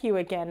thank you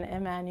again,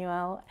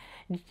 Emmanuel.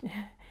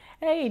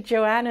 Hey,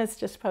 Joanna's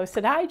just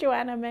posted. Hi,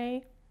 Joanna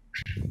May.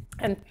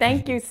 And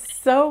thank you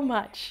so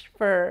much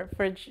for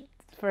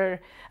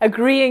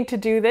agreeing to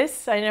do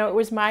this. I know it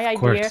was my Of idea,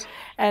 course.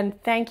 and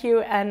thank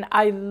you. And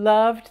I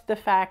loved the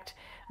fact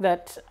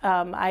that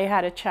I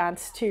had a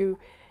chance to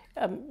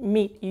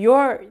meet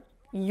your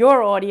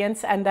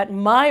audience, and that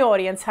my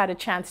audience had a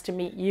chance to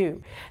meet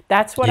you.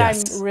 That's what I'm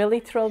Yes. really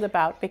thrilled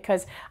about,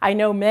 because I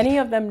know many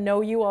of them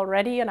know you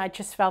already, and I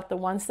just felt the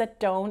ones that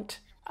don't,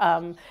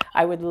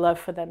 I would love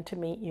for them to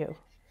meet you.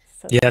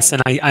 So Yes,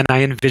 and thank you.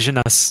 I envision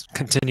us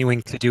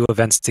continuing to do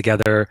events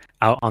together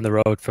out on the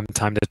road from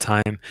time to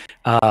time.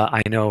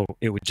 I know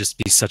it would just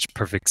be such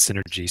perfect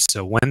synergy.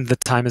 So when the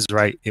time is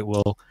right, it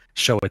will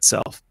show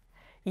itself.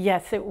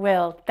 Yes, it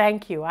will.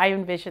 Thank you. I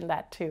envision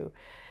that too.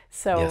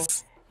 So,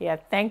 Yes. yeah,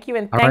 thank you.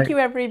 And All thank right. you,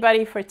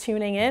 everybody, for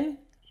tuning in.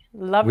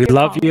 Love We your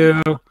love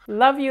comments. you.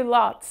 Love you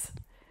lots.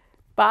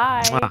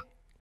 Bye. Mwah.